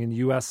belong in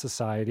U.S.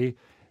 society.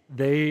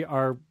 They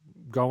are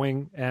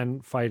going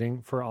and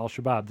fighting for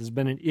Al-Shabaab. There's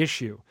been an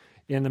issue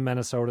in the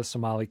Minnesota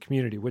Somali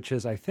community, which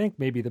is, I think,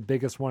 maybe the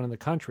biggest one in the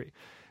country.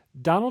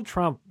 Donald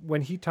Trump,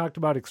 when he talked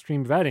about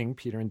extreme vetting,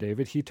 Peter and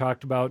David, he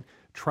talked about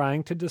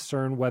trying to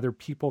discern whether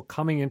people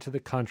coming into the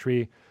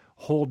country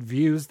hold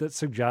views that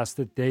suggest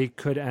that they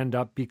could end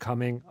up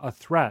becoming a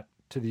threat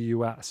to the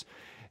U.S.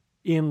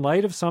 In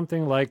light of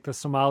something like the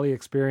Somali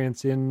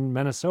experience in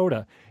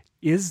Minnesota,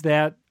 is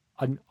that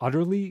an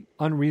utterly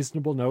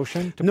unreasonable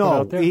notion to put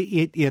out there?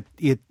 No,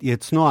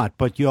 it's not,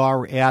 but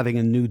you're adding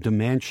a new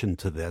dimension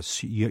to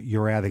this.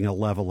 You're adding a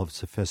level of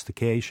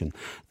sophistication.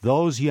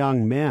 Those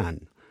young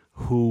men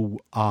who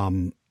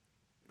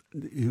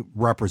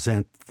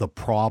represent the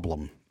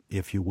problem,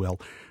 if you will,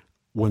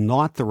 were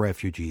not the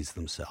refugees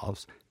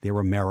themselves. They're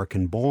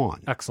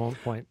American-born. Excellent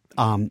point.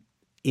 But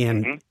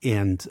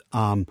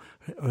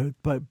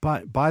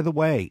by the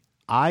way,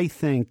 I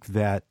think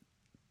that,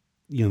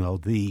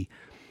 the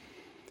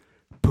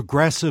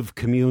progressive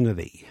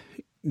community,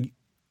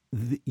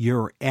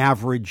 your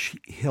average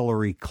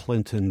Hillary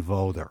Clinton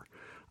voter,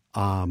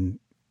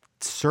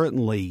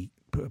 certainly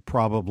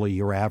probably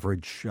your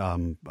average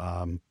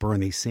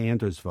Bernie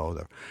Sanders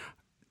voter,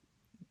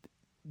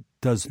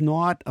 does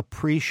not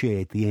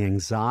appreciate the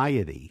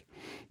anxiety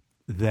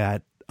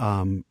that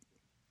a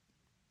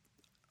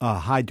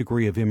high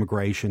degree of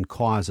immigration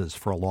causes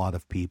for a lot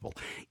of people.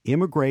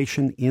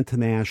 Immigration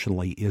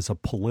internationally is a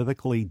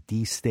politically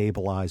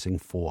destabilizing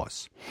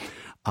force.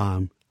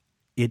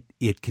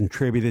 It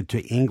contributed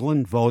to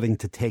England voting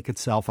to take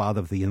itself out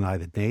of the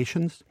United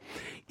Nations.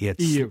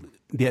 It's EU.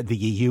 The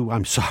EU,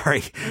 I'm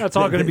sorry. That's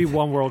all going to be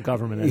one world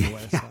government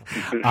anyway. So.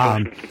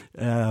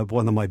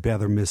 One of my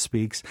better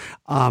misspeaks.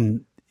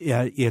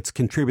 It's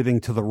contributing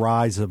to the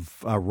rise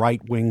of a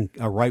right-wing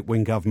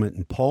government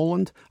in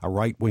Poland, a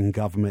right-wing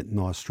government in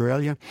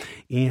Australia.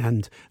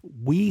 And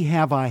we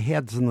have our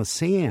heads in the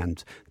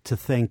sand to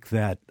think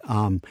that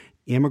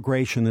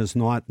immigration is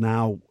not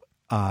now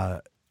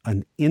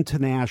an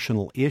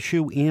international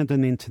issue and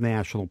an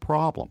international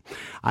problem.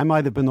 I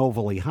might have been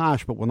overly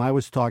harsh, but when I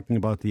was talking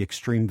about the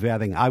extreme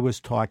vetting, I was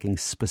talking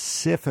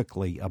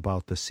specifically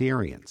about the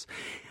Syrians.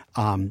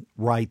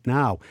 Right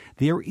now,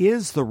 there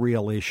is the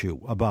real issue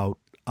about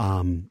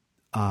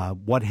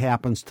what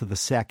happens to the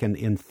second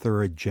and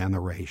third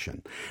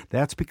generation.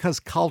 That's because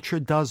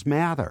culture does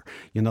matter.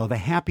 The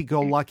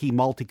happy-go-lucky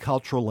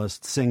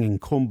multiculturalists singing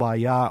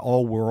Kumbaya,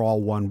 oh, we're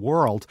all one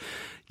world,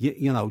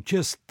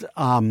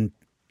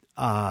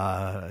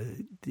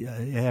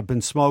 have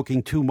been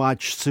smoking too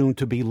much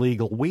soon-to-be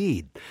legal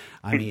weed.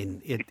 I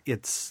mean,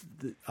 it's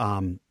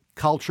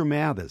culture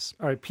matters.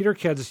 All right, Peter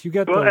Kadzis, you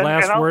get the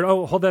last word.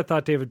 Oh, hold that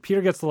thought, David.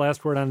 Peter gets the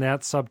last word on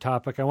that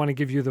subtopic. I want to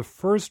give you the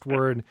first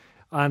word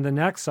on the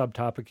next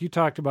subtopic. You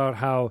talked about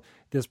how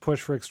this push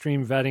for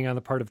extreme vetting on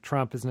the part of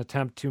Trump is an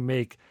attempt to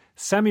make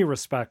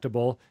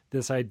semi-respectable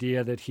this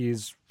idea that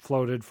he's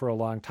floated for a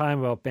long time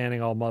about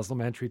banning all Muslim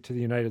entry to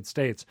the United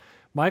States.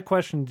 My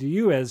question to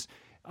you is,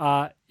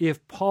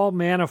 if Paul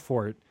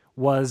Manafort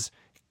was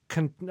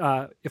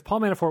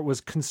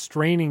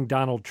constraining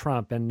Donald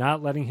Trump and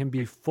not letting him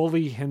be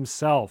fully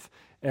himself,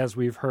 as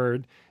we've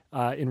heard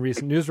in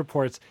recent news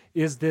reports,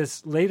 is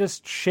this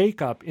latest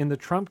shakeup in the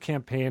Trump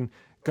campaign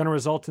going to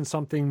result in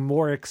something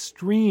more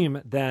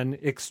extreme than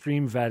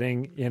extreme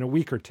vetting in a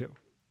week or two?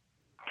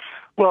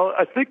 Well,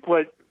 I think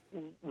what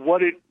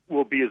it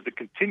will be is the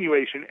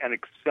continuation and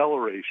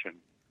acceleration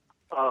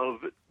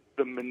of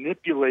the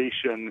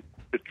manipulation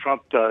that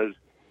Trump does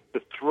to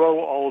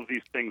throw all of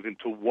these things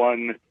into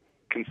one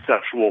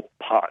conceptual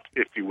pot,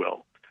 if you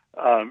will.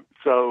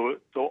 So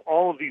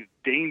all of these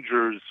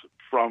dangers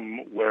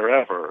from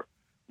wherever,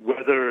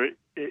 whether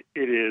it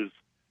is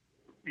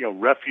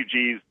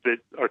refugees that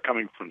are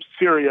coming from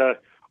Syria,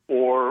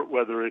 or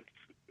whether it's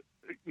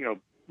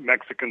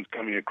Mexicans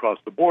coming across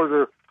the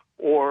border,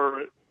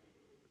 or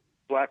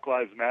Black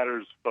Lives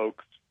Matters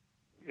folks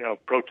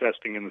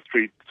protesting in the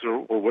streets,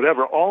 or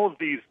whatever. All of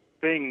these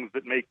things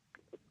that make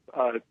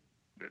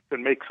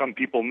some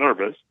people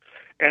nervous,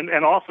 and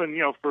often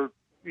for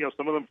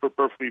some of them for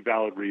perfectly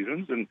valid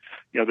reasons. And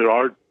there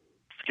are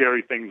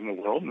scary things in the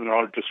world, and there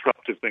are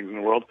disruptive things in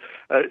the world,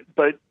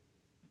 but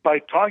by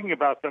talking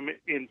about them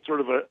in sort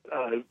of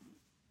a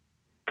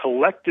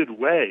collected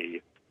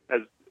way,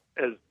 as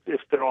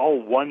if they're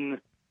all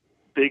one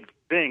big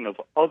thing of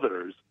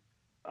others,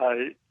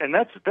 and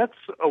that's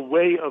a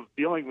way of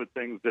dealing with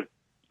things that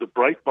the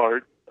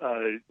Breitbart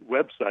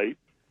website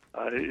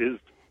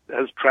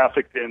has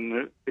trafficked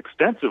in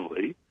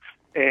extensively,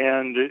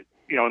 and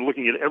and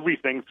looking at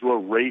everything through a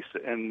race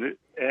and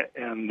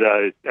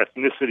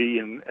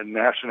ethnicity and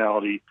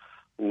nationality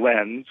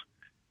lens.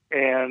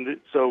 And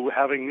so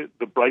having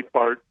the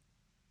Breitbart,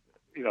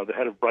 the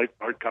head of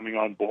Breitbart coming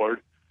on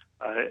board,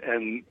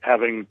 and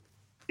having,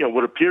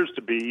 what appears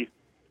to be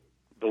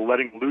the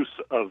letting loose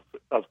of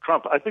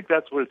Trump, I think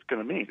that's what it's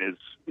going to mean,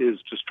 is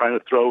just trying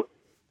to throw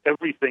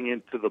everything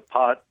into the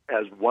pot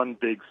as one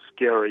big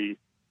scary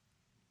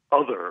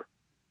other,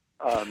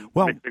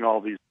 mixing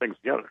all these things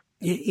together.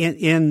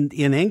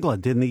 In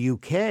England, in the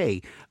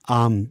UK,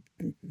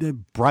 the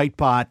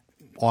Breitbart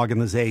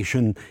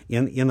organization,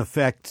 in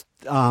effect,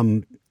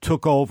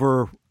 took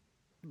over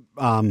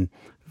from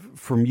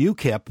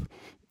UKIP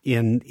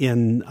in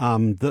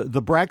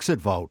the Brexit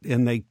vote,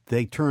 and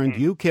they turned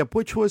UKIP,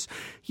 which was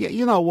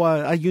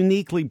a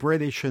uniquely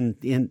British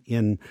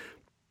in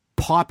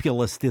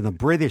populist in a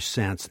British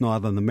sense,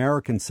 not an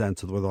American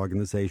sense of the word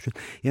organization,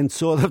 and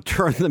sort of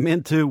turned them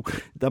into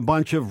a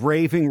bunch of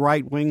raving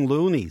right-wing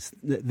loonies.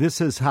 This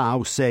is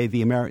how, say,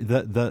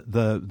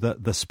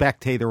 the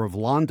Spectator of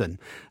London,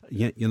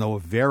 a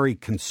very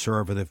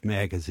conservative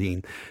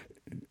magazine,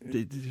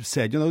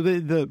 said,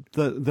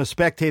 the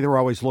Spectator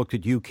always looked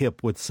at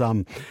UKIP with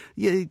some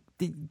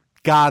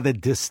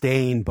unguarded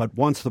disdain, but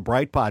once the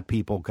Breitbart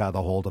people got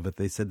a hold of it,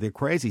 they said they're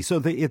crazy.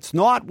 So it's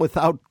not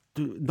without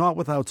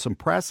some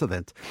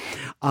precedent.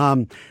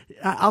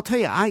 I'll tell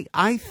you,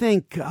 I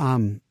think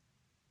the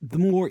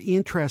more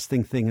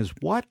interesting thing is,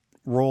 what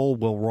role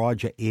will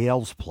Roger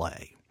Ailes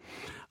play?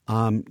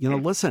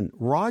 Listen,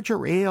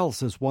 Roger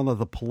Ailes is one of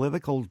the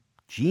political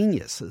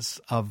geniuses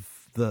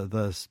of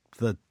the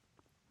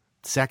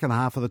second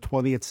half of the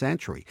 20th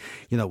century.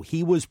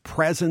 He was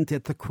present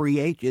at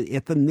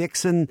the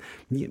Nixon,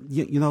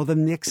 the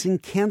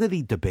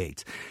Nixon-Kennedy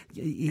debates.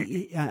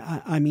 He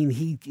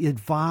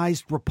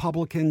advised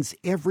Republicans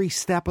every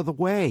step of the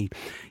way.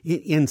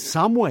 In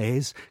some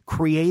ways,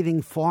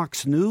 creating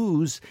Fox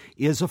News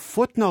is a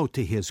footnote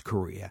to his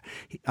career.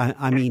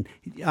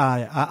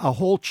 A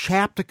whole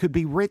chapter could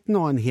be written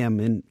on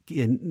him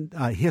in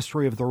a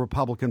history of the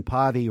Republican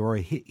Party or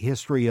a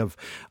history of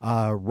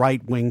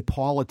right-wing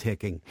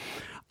politicking.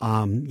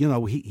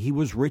 He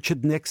was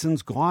Richard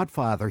Nixon's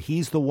godfather.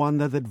 He's the one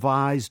that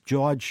advised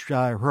George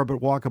Herbert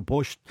Walker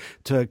Bush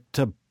to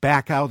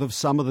back out of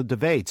some of the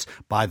debates.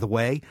 By the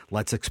way,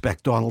 let's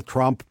expect Donald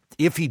Trump,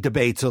 if he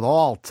debates at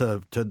all,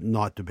 to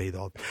not debate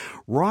all.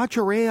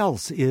 Roger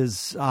Ailes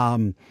is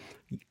a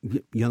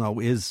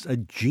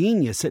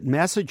genius at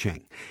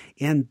messaging.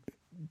 And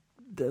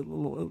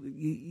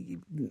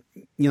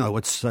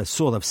it's a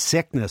sort of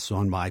sickness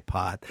on my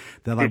part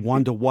that I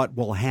wonder what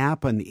will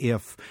happen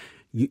if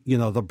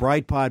the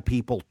Breitbart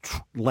people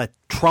let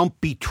Trump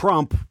be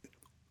Trump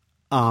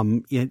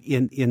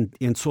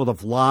in sort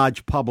of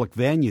large public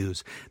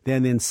venues.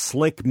 Then in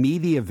slick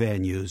media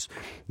venues,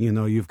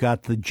 you've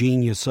got the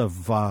genius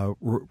of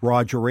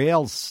Roger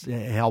Ailes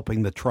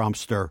helping the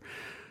Trumpster.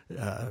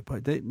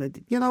 But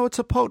it's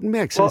a potent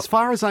mix. Well, as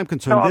far as I'm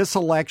concerned, this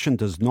election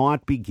does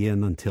not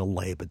begin until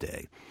Labor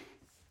Day.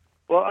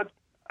 Well,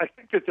 I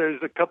think that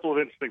there's a couple of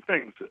interesting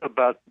things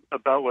about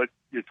what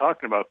you're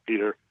talking about,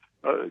 Peter.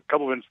 A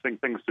couple of interesting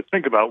things to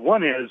think about.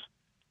 One is,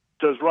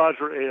 does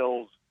Roger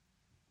Ailes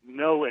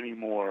know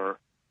anymore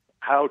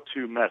how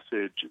to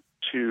message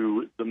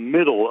to the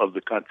middle of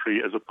the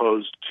country as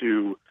opposed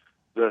to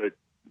the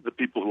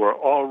people who are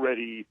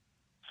already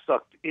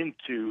sucked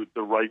into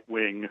the right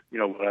wing,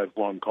 what I've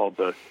long called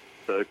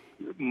the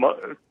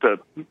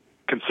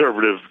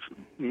conservative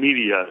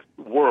media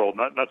world,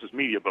 not just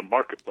media, but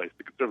marketplace,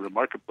 the conservative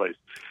marketplace.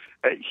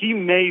 He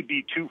may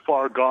be too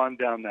far gone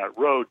down that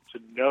road to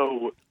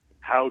know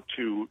how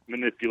to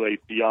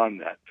manipulate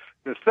beyond that.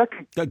 The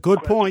second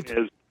good point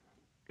is,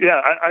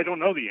 I don't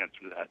know the answer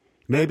to that.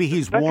 Maybe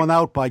he's worn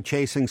out by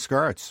chasing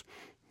skirts.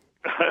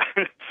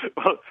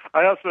 Well,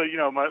 I also,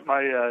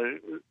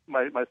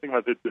 my thing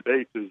about this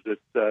debate is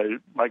that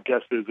my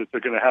guess is that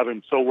they're going to have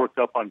him so worked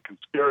up on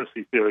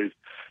conspiracy theories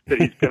that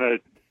he's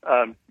going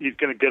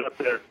to get up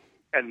there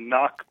and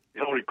knock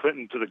Hillary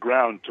Clinton to the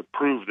ground to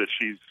prove that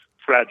she's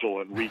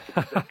fragile and weak.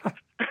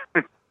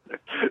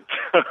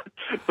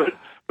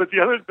 But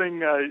the other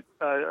thing I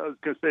was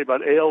going to say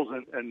about Ailes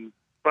and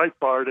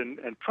Breitbart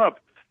and Trump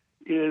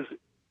is,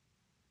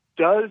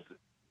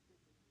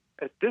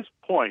 at this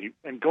point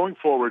and going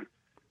forward,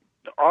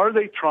 are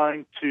they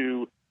trying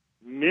to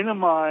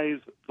minimize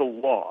the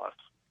loss,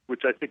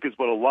 which I think is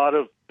what a lot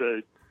of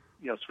the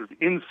sort of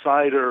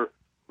insider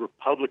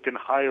Republican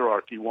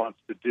hierarchy wants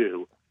to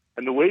do?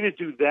 And the way to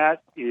do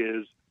that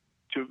is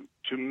to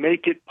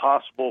make it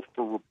possible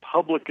for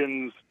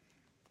Republicans.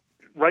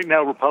 Right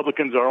now,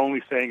 Republicans are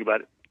only saying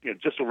about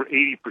just over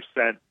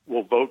 80%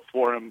 will vote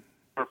for him,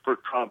 for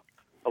Trump.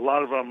 A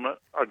lot of them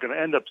are going to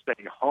end up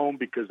staying home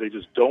because they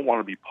just don't want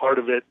to be part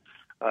of it.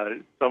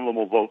 Some of them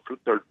will vote for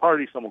third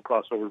party. Some will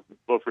cross over and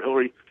vote for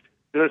Hillary.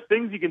 There are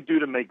things you can do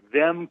to make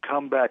them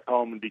come back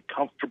home and be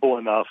comfortable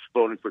enough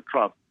voting for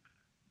Trump.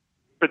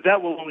 But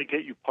that will only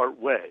get you part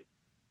way.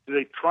 Do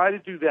they try to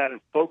do that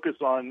and focus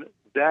on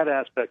that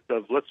aspect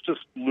of let's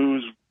just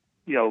lose,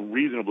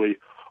 reasonably,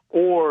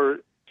 or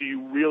do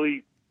you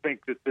really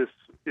think that this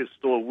is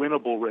still a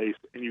winnable race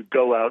and you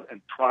go out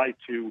and try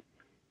to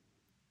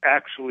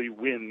actually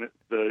win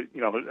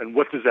and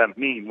what does that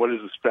mean? What is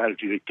the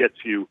strategy that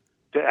gets you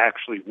to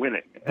actually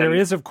winning? There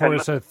is, of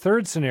course, a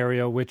third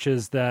scenario, which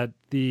is that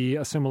the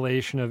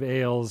assimilation of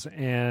Ailes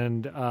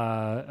and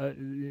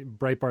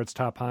Breitbart's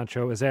top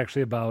honcho is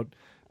actually about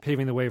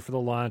paving the way for the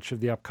launch of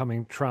the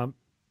upcoming Trump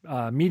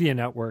media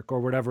network, or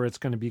whatever it's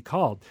going to be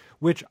called,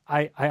 which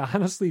I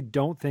honestly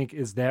don't think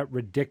is that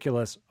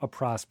ridiculous a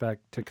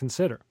prospect to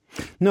consider.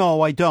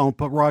 No, I don't.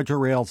 But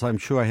Roger Ailes, I'm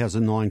sure, has a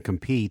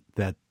non-compete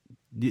that,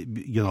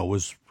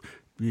 was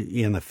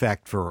in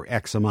effect for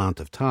X amount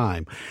of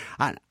time.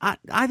 I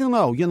don't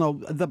know.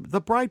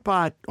 The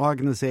Breitbart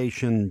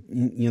organization,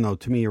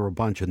 to me are a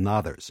bunch of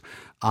nutters.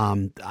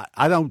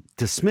 I don't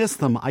dismiss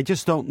them. I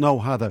just don't know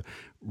how to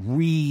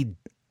read.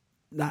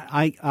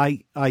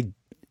 I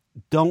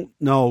don't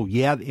know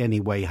yet,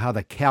 anyway, how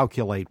to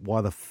calculate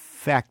what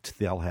effect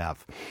they'll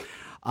have.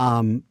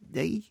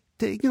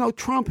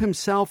 Trump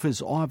himself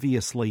is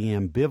obviously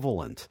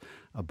ambivalent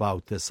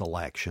about this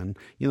election.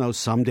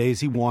 Some days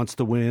he wants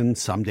to win,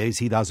 some days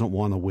he doesn't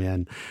want to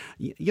win.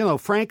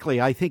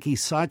 Frankly, I think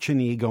he's such an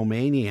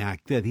egomaniac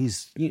that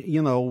he's,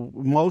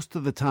 most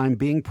of the time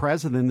being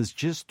president is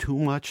just too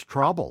much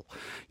trouble.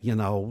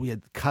 We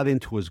had cut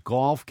into his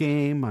golf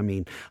game. I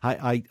mean,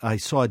 I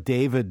saw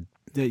David,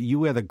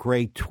 you had a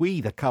great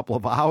tweet a couple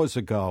of hours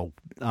ago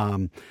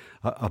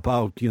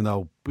about,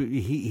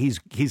 he's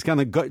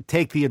going to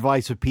take the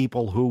advice of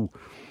people who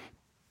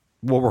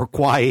will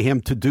require him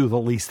to do the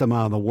least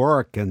amount of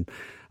work. And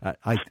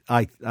I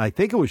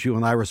think it was you,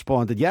 and I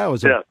responded,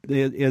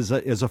 is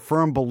a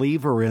firm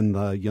believer in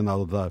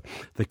the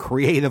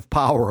creative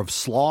power of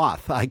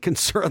sloth. I can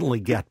certainly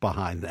get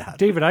behind that.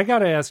 David, I got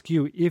to ask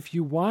you, if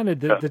you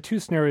wanted the two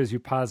scenarios you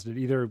posited,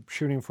 either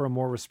shooting for a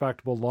more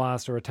respectable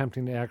loss or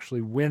attempting to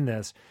actually win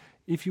this,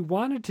 if you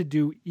wanted to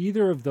do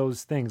either of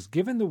those things,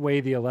 given the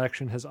way the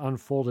election has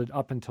unfolded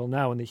up until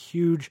now and the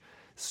huge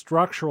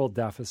structural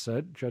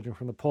deficit, judging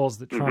from the polls,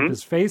 that Trump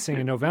is facing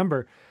in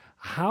November,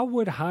 how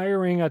would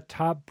hiring a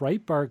top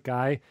Breitbart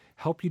guy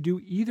help you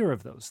do either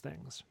of those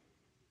things?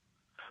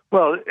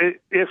 Well,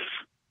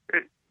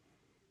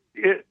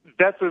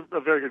 that's a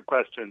very good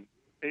question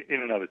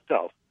in and of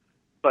itself.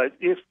 But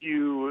if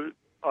you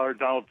are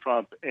Donald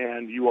Trump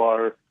and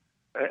you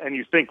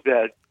think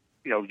that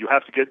you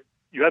have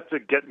to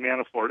get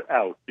Manafort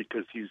out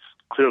because he's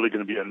clearly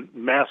going to be a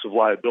massive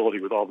liability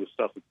with all this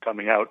stuff that's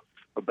coming out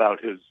about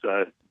his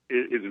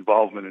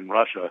involvement in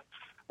Russia,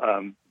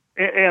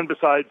 and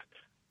besides,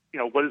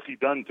 what has he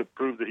done to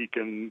prove that he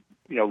can,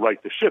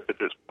 right the ship at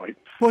this point?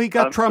 Well, he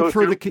got Trump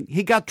through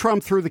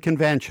the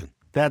convention.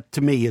 That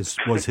to me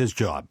was his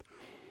job.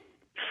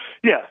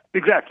 Yeah,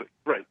 exactly,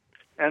 right.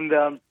 And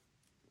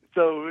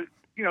so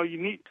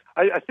you need.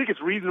 I think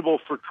it's reasonable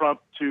for Trump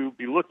to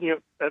be looking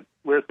at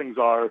where things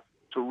are,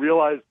 to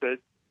realize that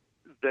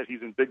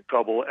he's in big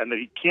trouble and that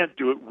he can't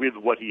do it with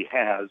what he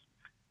has.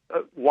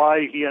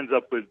 Why he ends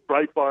up with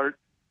Breitbart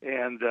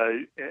and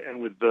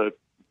with the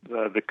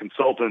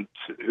consultant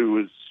who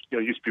is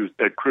used to be with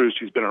Ted Cruz.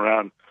 She's been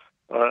around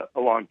a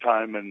long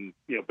time, and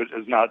but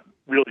has not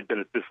really been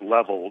at this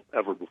level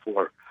ever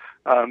before.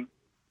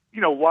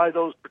 Why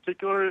those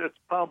particular? It's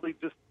probably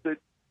just that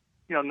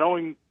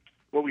knowing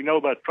what we know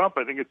about Trump,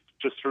 I think it's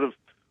just sort of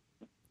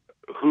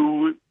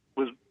who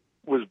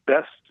was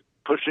best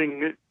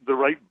pushing the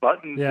right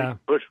buttons to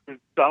push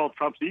Donald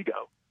Trump's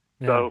ego.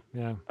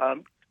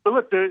 But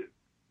look,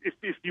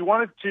 if you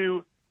wanted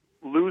to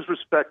lose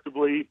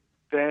respectably,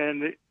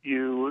 then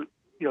you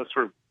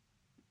sort of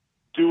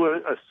do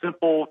a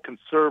simple,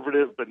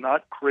 conservative, but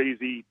not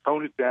crazy,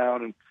 tone it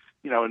down,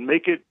 and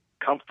make it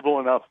comfortable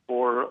enough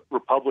for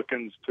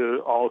Republicans to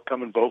all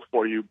come and vote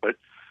for you. But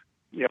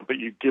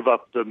you give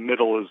up the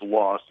middle as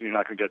lost, and you're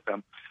not going to get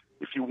them.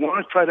 If you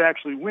want to try to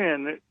actually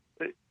win,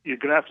 you're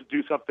going to have to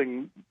do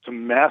something to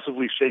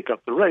massively shake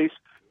up the race,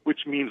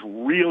 which means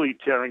really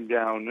tearing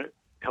down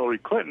Hillary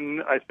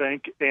Clinton, I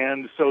think.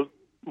 And so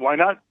why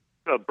not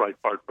a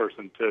Breitbart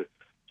person to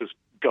just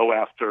go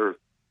after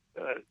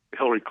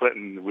Hillary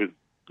Clinton with,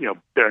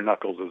 bare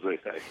knuckles, as they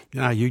say?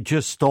 Yeah, you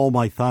just stole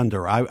my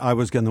thunder. I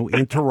was going to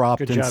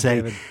interrupt and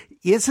say, David.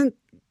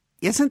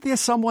 Isn't there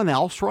someone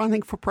else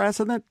running for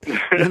president?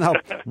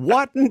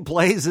 What in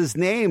blazes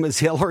name is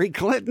Hillary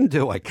Clinton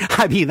doing?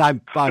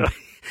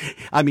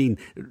 I mean,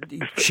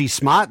 she's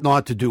smart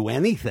not to do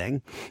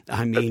anything.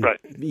 I mean, right.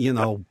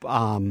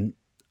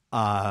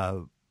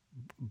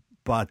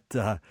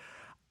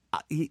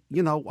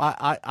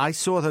 I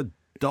sort of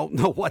don't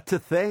know what to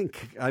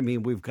think. I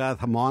mean, we've got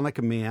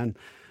Harmonica Man,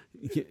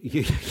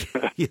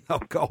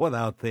 going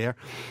out there.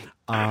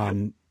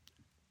 I'll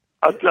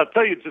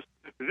tell you, just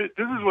this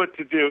is what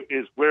to do: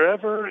 is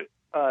wherever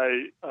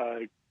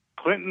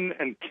Clinton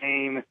and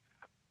Kaine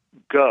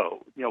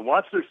go,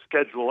 watch their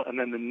schedule, and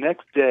then the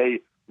next day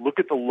look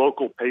at the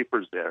local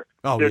papers there.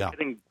 They're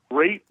getting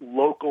great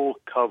local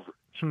coverage,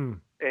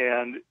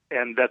 and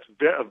that's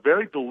a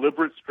very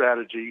deliberate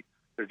strategy.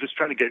 They're just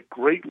trying to get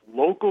great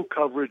local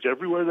coverage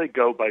everywhere they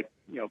go by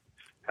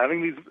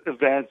having these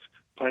events,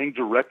 playing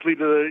directly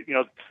to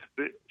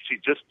she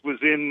just was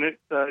in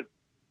the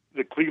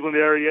Cleveland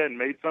area and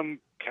made some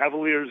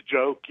Cavaliers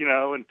joke,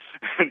 and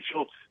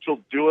she'll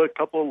do a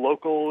couple of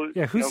local.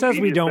 Yeah, who says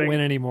we don't win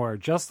anymore?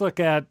 Just look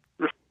at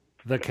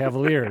the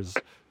Cavaliers.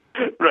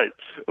 Right,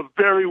 a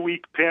very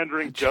weak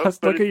pandering joke.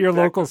 Just look at your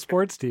local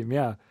sports team.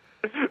 Yeah.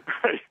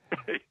 Right.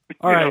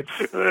 All right.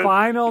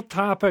 Final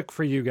topic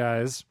for you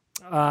guys.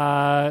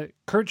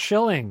 Curt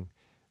Schilling,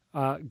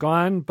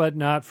 gone but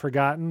not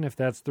forgotten, if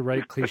that's the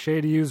right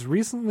cliche to use,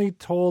 recently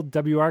told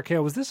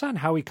WRKO, was this on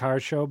Howie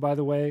Carr's show, by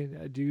the way?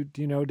 Do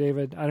you know,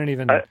 David? I don't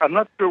even know. I'm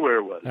not sure where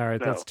it was. All right,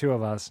 no. That's two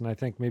of us, and I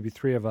think maybe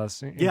three of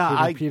us,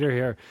 including Peter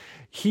here.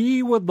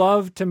 He would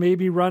love to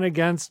maybe run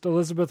against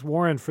Elizabeth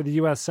Warren for the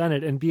U.S.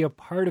 Senate and be a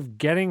part of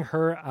getting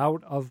her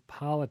out of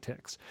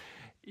politics.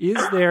 Is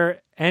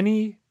there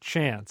any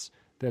chance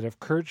that if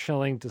Kurt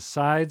Schilling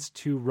decides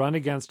to run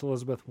against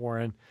Elizabeth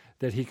Warren,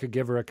 that he could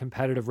give her a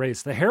competitive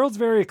race. The Herald's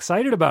very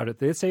excited about it.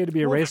 They say it'd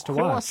be a race to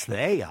watch. Of course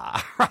they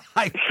are.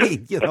 I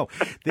mean,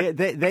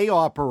 they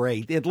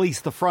operate, at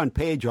least the front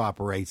page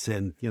operates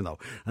in,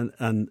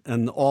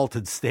 an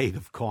altered state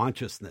of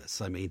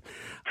consciousness. I mean,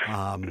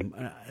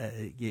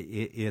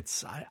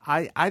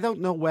 I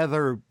don't know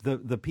whether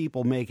the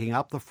people making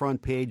up the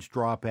front page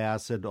drop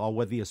acid or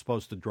whether you're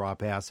supposed to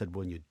drop acid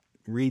when you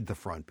read the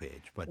front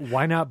page. But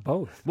why not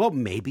both? Well,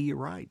 maybe you're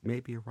right.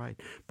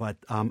 But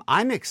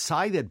I'm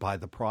excited by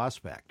the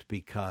prospect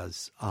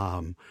because,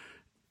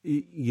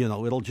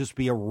 it'll just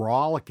be a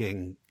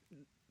rollicking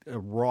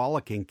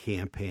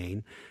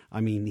campaign.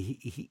 I mean,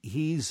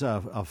 he's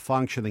a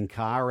functioning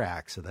car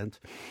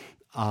accident.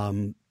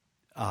 He'll,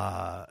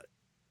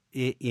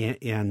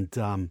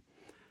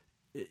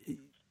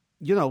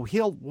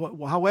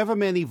 however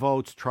many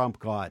votes Trump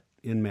got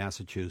in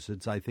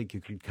Massachusetts, I think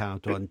you could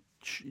count on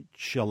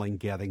Schilling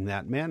getting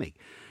that many.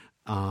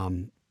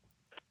 If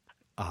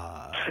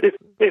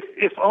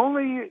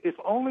only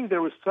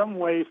there was some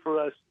way for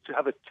us to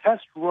have a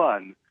test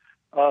run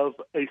of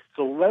a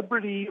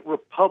celebrity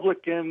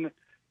Republican,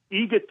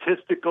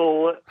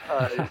 egotistical,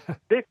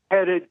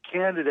 thick-headed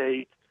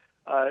candidate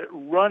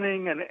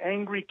running an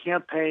angry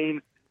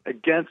campaign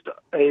against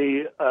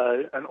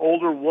an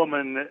older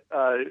woman,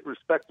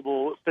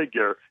 respectable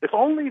figure. If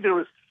only there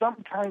was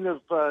some kind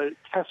of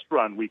test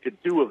run we could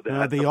do of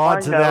that. The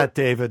odds of that,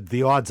 David,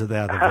 the odds of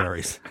that are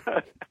very...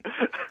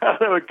 How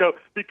that would go,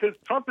 because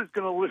Trump is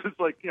going to lose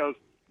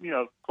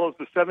close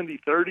to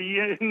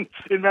 70-30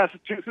 in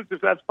Massachusetts,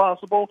 if that's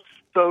possible.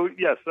 So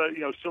yes,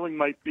 Schilling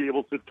might be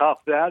able to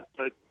top that,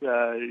 but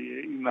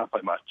not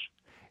by much.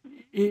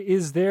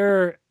 Is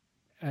there?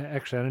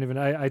 Actually,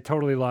 I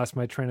totally lost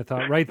my train of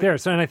thought right there.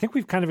 So, and I think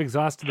we've kind of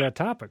exhausted that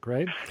topic,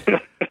 right?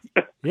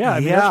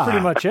 Yeah, that's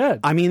pretty much it.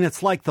 I mean,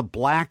 it's like the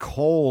black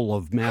hole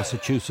of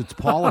Massachusetts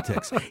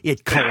politics.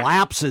 It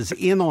collapses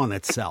in on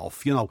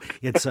itself.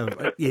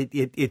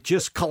 It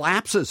just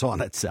collapses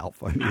on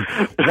itself. I mean,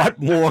 what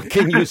more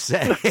can you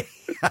say?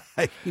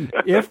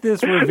 If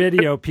this were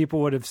video,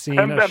 people would have seen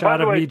a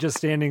shot of me just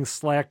standing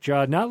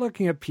slack-jawed, not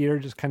looking at Peter,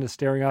 just kind of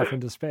staring off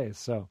into space.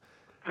 So,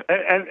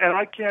 and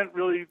I can't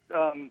really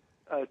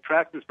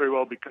track this very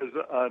well because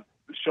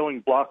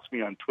Schilling blocks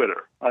me on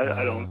Twitter.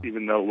 I don't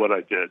even know what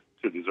I did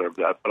to deserve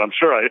that, but I'm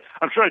sure I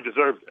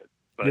deserved it.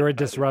 But you're a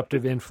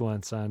disruptive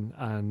influence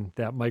on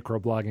that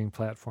microblogging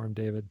platform,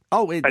 David.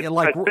 Oh,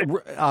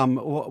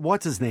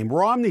 what's his name?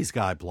 Romney's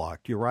guy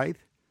blocked you, right?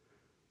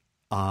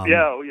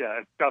 Yeah.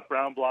 Scott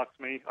Brown blocks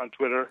me on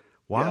Twitter.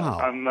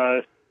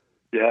 Wow.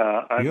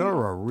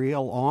 You're a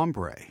real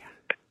hombre.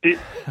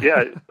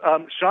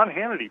 Sean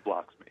Hannity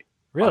blocks me.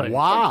 Really?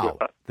 Wow,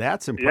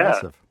 that's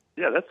impressive.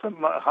 Yeah, that's some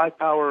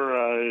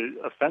high-power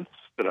offense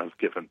that I've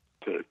given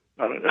to.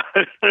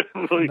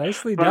 Really,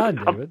 nicely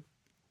done, David.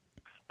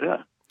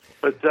 Yeah,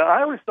 but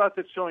I always thought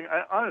that Schilling,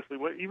 honestly,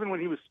 even when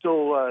he was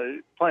still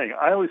playing,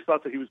 I always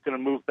thought that he was going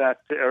to move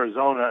back to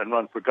Arizona and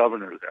run for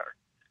governor there.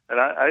 And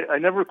I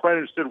never quite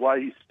understood why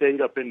he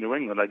stayed up in New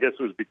England. I guess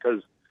it was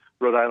because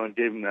Rhode Island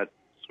gave him that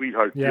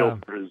sweetheart deal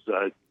for his,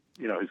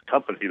 his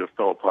company that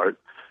fell apart.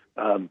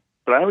 But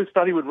I always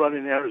thought he would run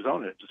in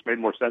Arizona. It just made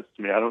more sense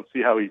to me. I don't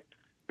see how he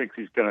thinks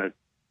he's going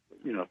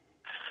to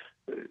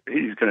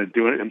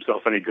do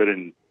himself any good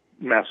in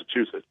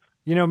Massachusetts.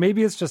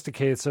 Maybe it's just a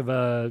case of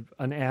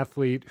an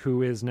athlete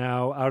who is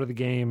now out of the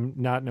game,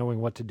 not knowing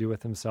what to do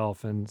with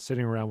himself and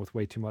sitting around with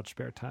way too much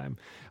spare time.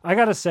 I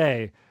got to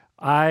say,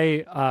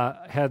 I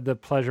had the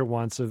pleasure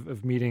once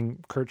of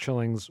meeting Kurt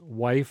Schilling's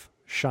wife,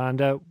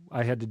 Shonda.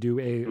 I had to do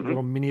a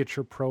little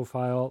miniature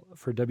profile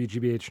for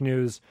WGBH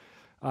News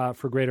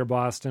for Greater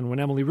Boston when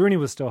Emily Rooney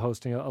was still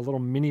hosting a little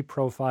mini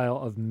profile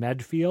of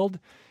Medfield.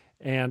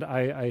 And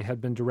I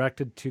had been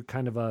directed to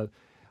kind of a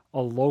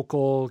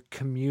local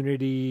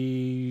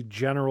community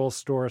general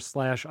store /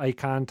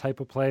 icon type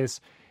of place,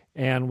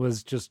 and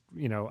was just,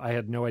 I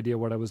had no idea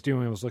what I was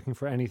doing. I was looking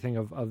for anything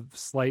of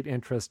slight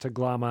interest to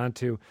glom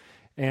onto.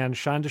 And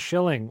Shonda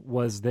Schilling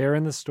was there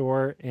in the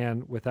store,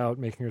 and without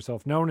making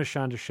herself known as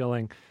Shonda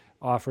Schilling,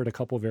 offered a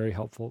couple of very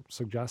helpful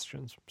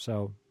suggestions.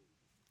 So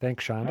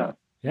thanks, Shonda.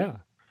 Yeah.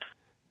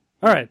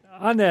 All right.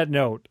 On that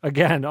note,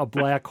 again, a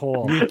black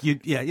hole.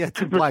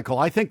 It's a black hole.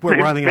 I think we're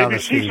running out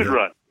of steam. Maybe she should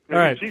run. All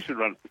right. She should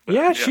run.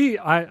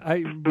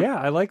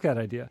 I like that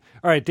idea.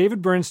 All right.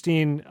 David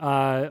Bernstein,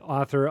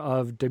 author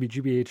of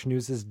WGBH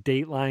News'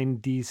 Dateline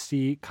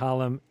DC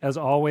column. As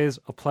always,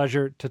 a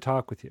pleasure to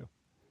talk with you.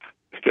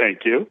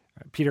 Thank you.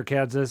 Peter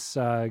Kadzis,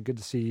 good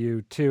to see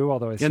you too,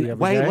 although I see you every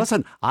day. Wait,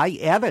 listen, I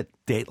edit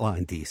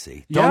Dateline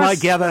DC. Don't I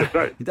get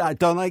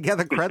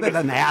a credit,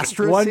 an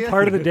asterisk? One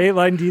part of the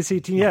Dateline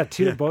DC team. Yeah,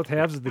 both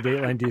halves of the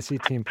Dateline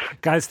DC team.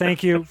 Guys,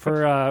 thank you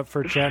for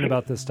chatting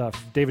about this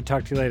stuff. David,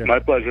 talk to you later. My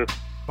pleasure.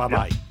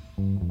 Bye-bye.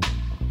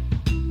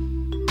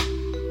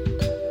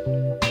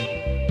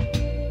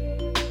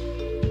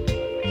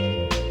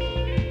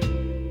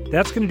 Yeah.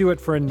 That's going to do it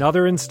for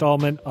another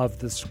installment of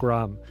The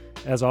Scrum.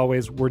 As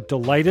always, we're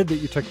delighted that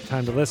you took the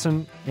time to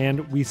listen,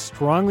 and we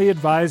strongly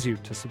advise you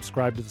to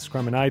subscribe to The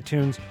Scrum in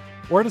iTunes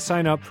or to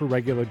sign up for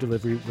regular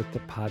delivery with the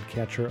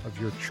podcatcher of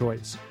your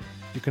choice.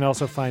 You can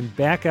also find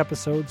back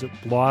episodes at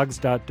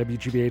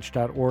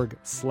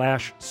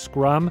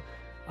blogs.wgbh.org/scrum.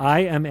 I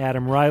am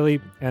Adam Reilly,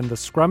 and The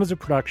Scrum is a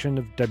production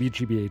of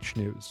WGBH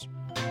News.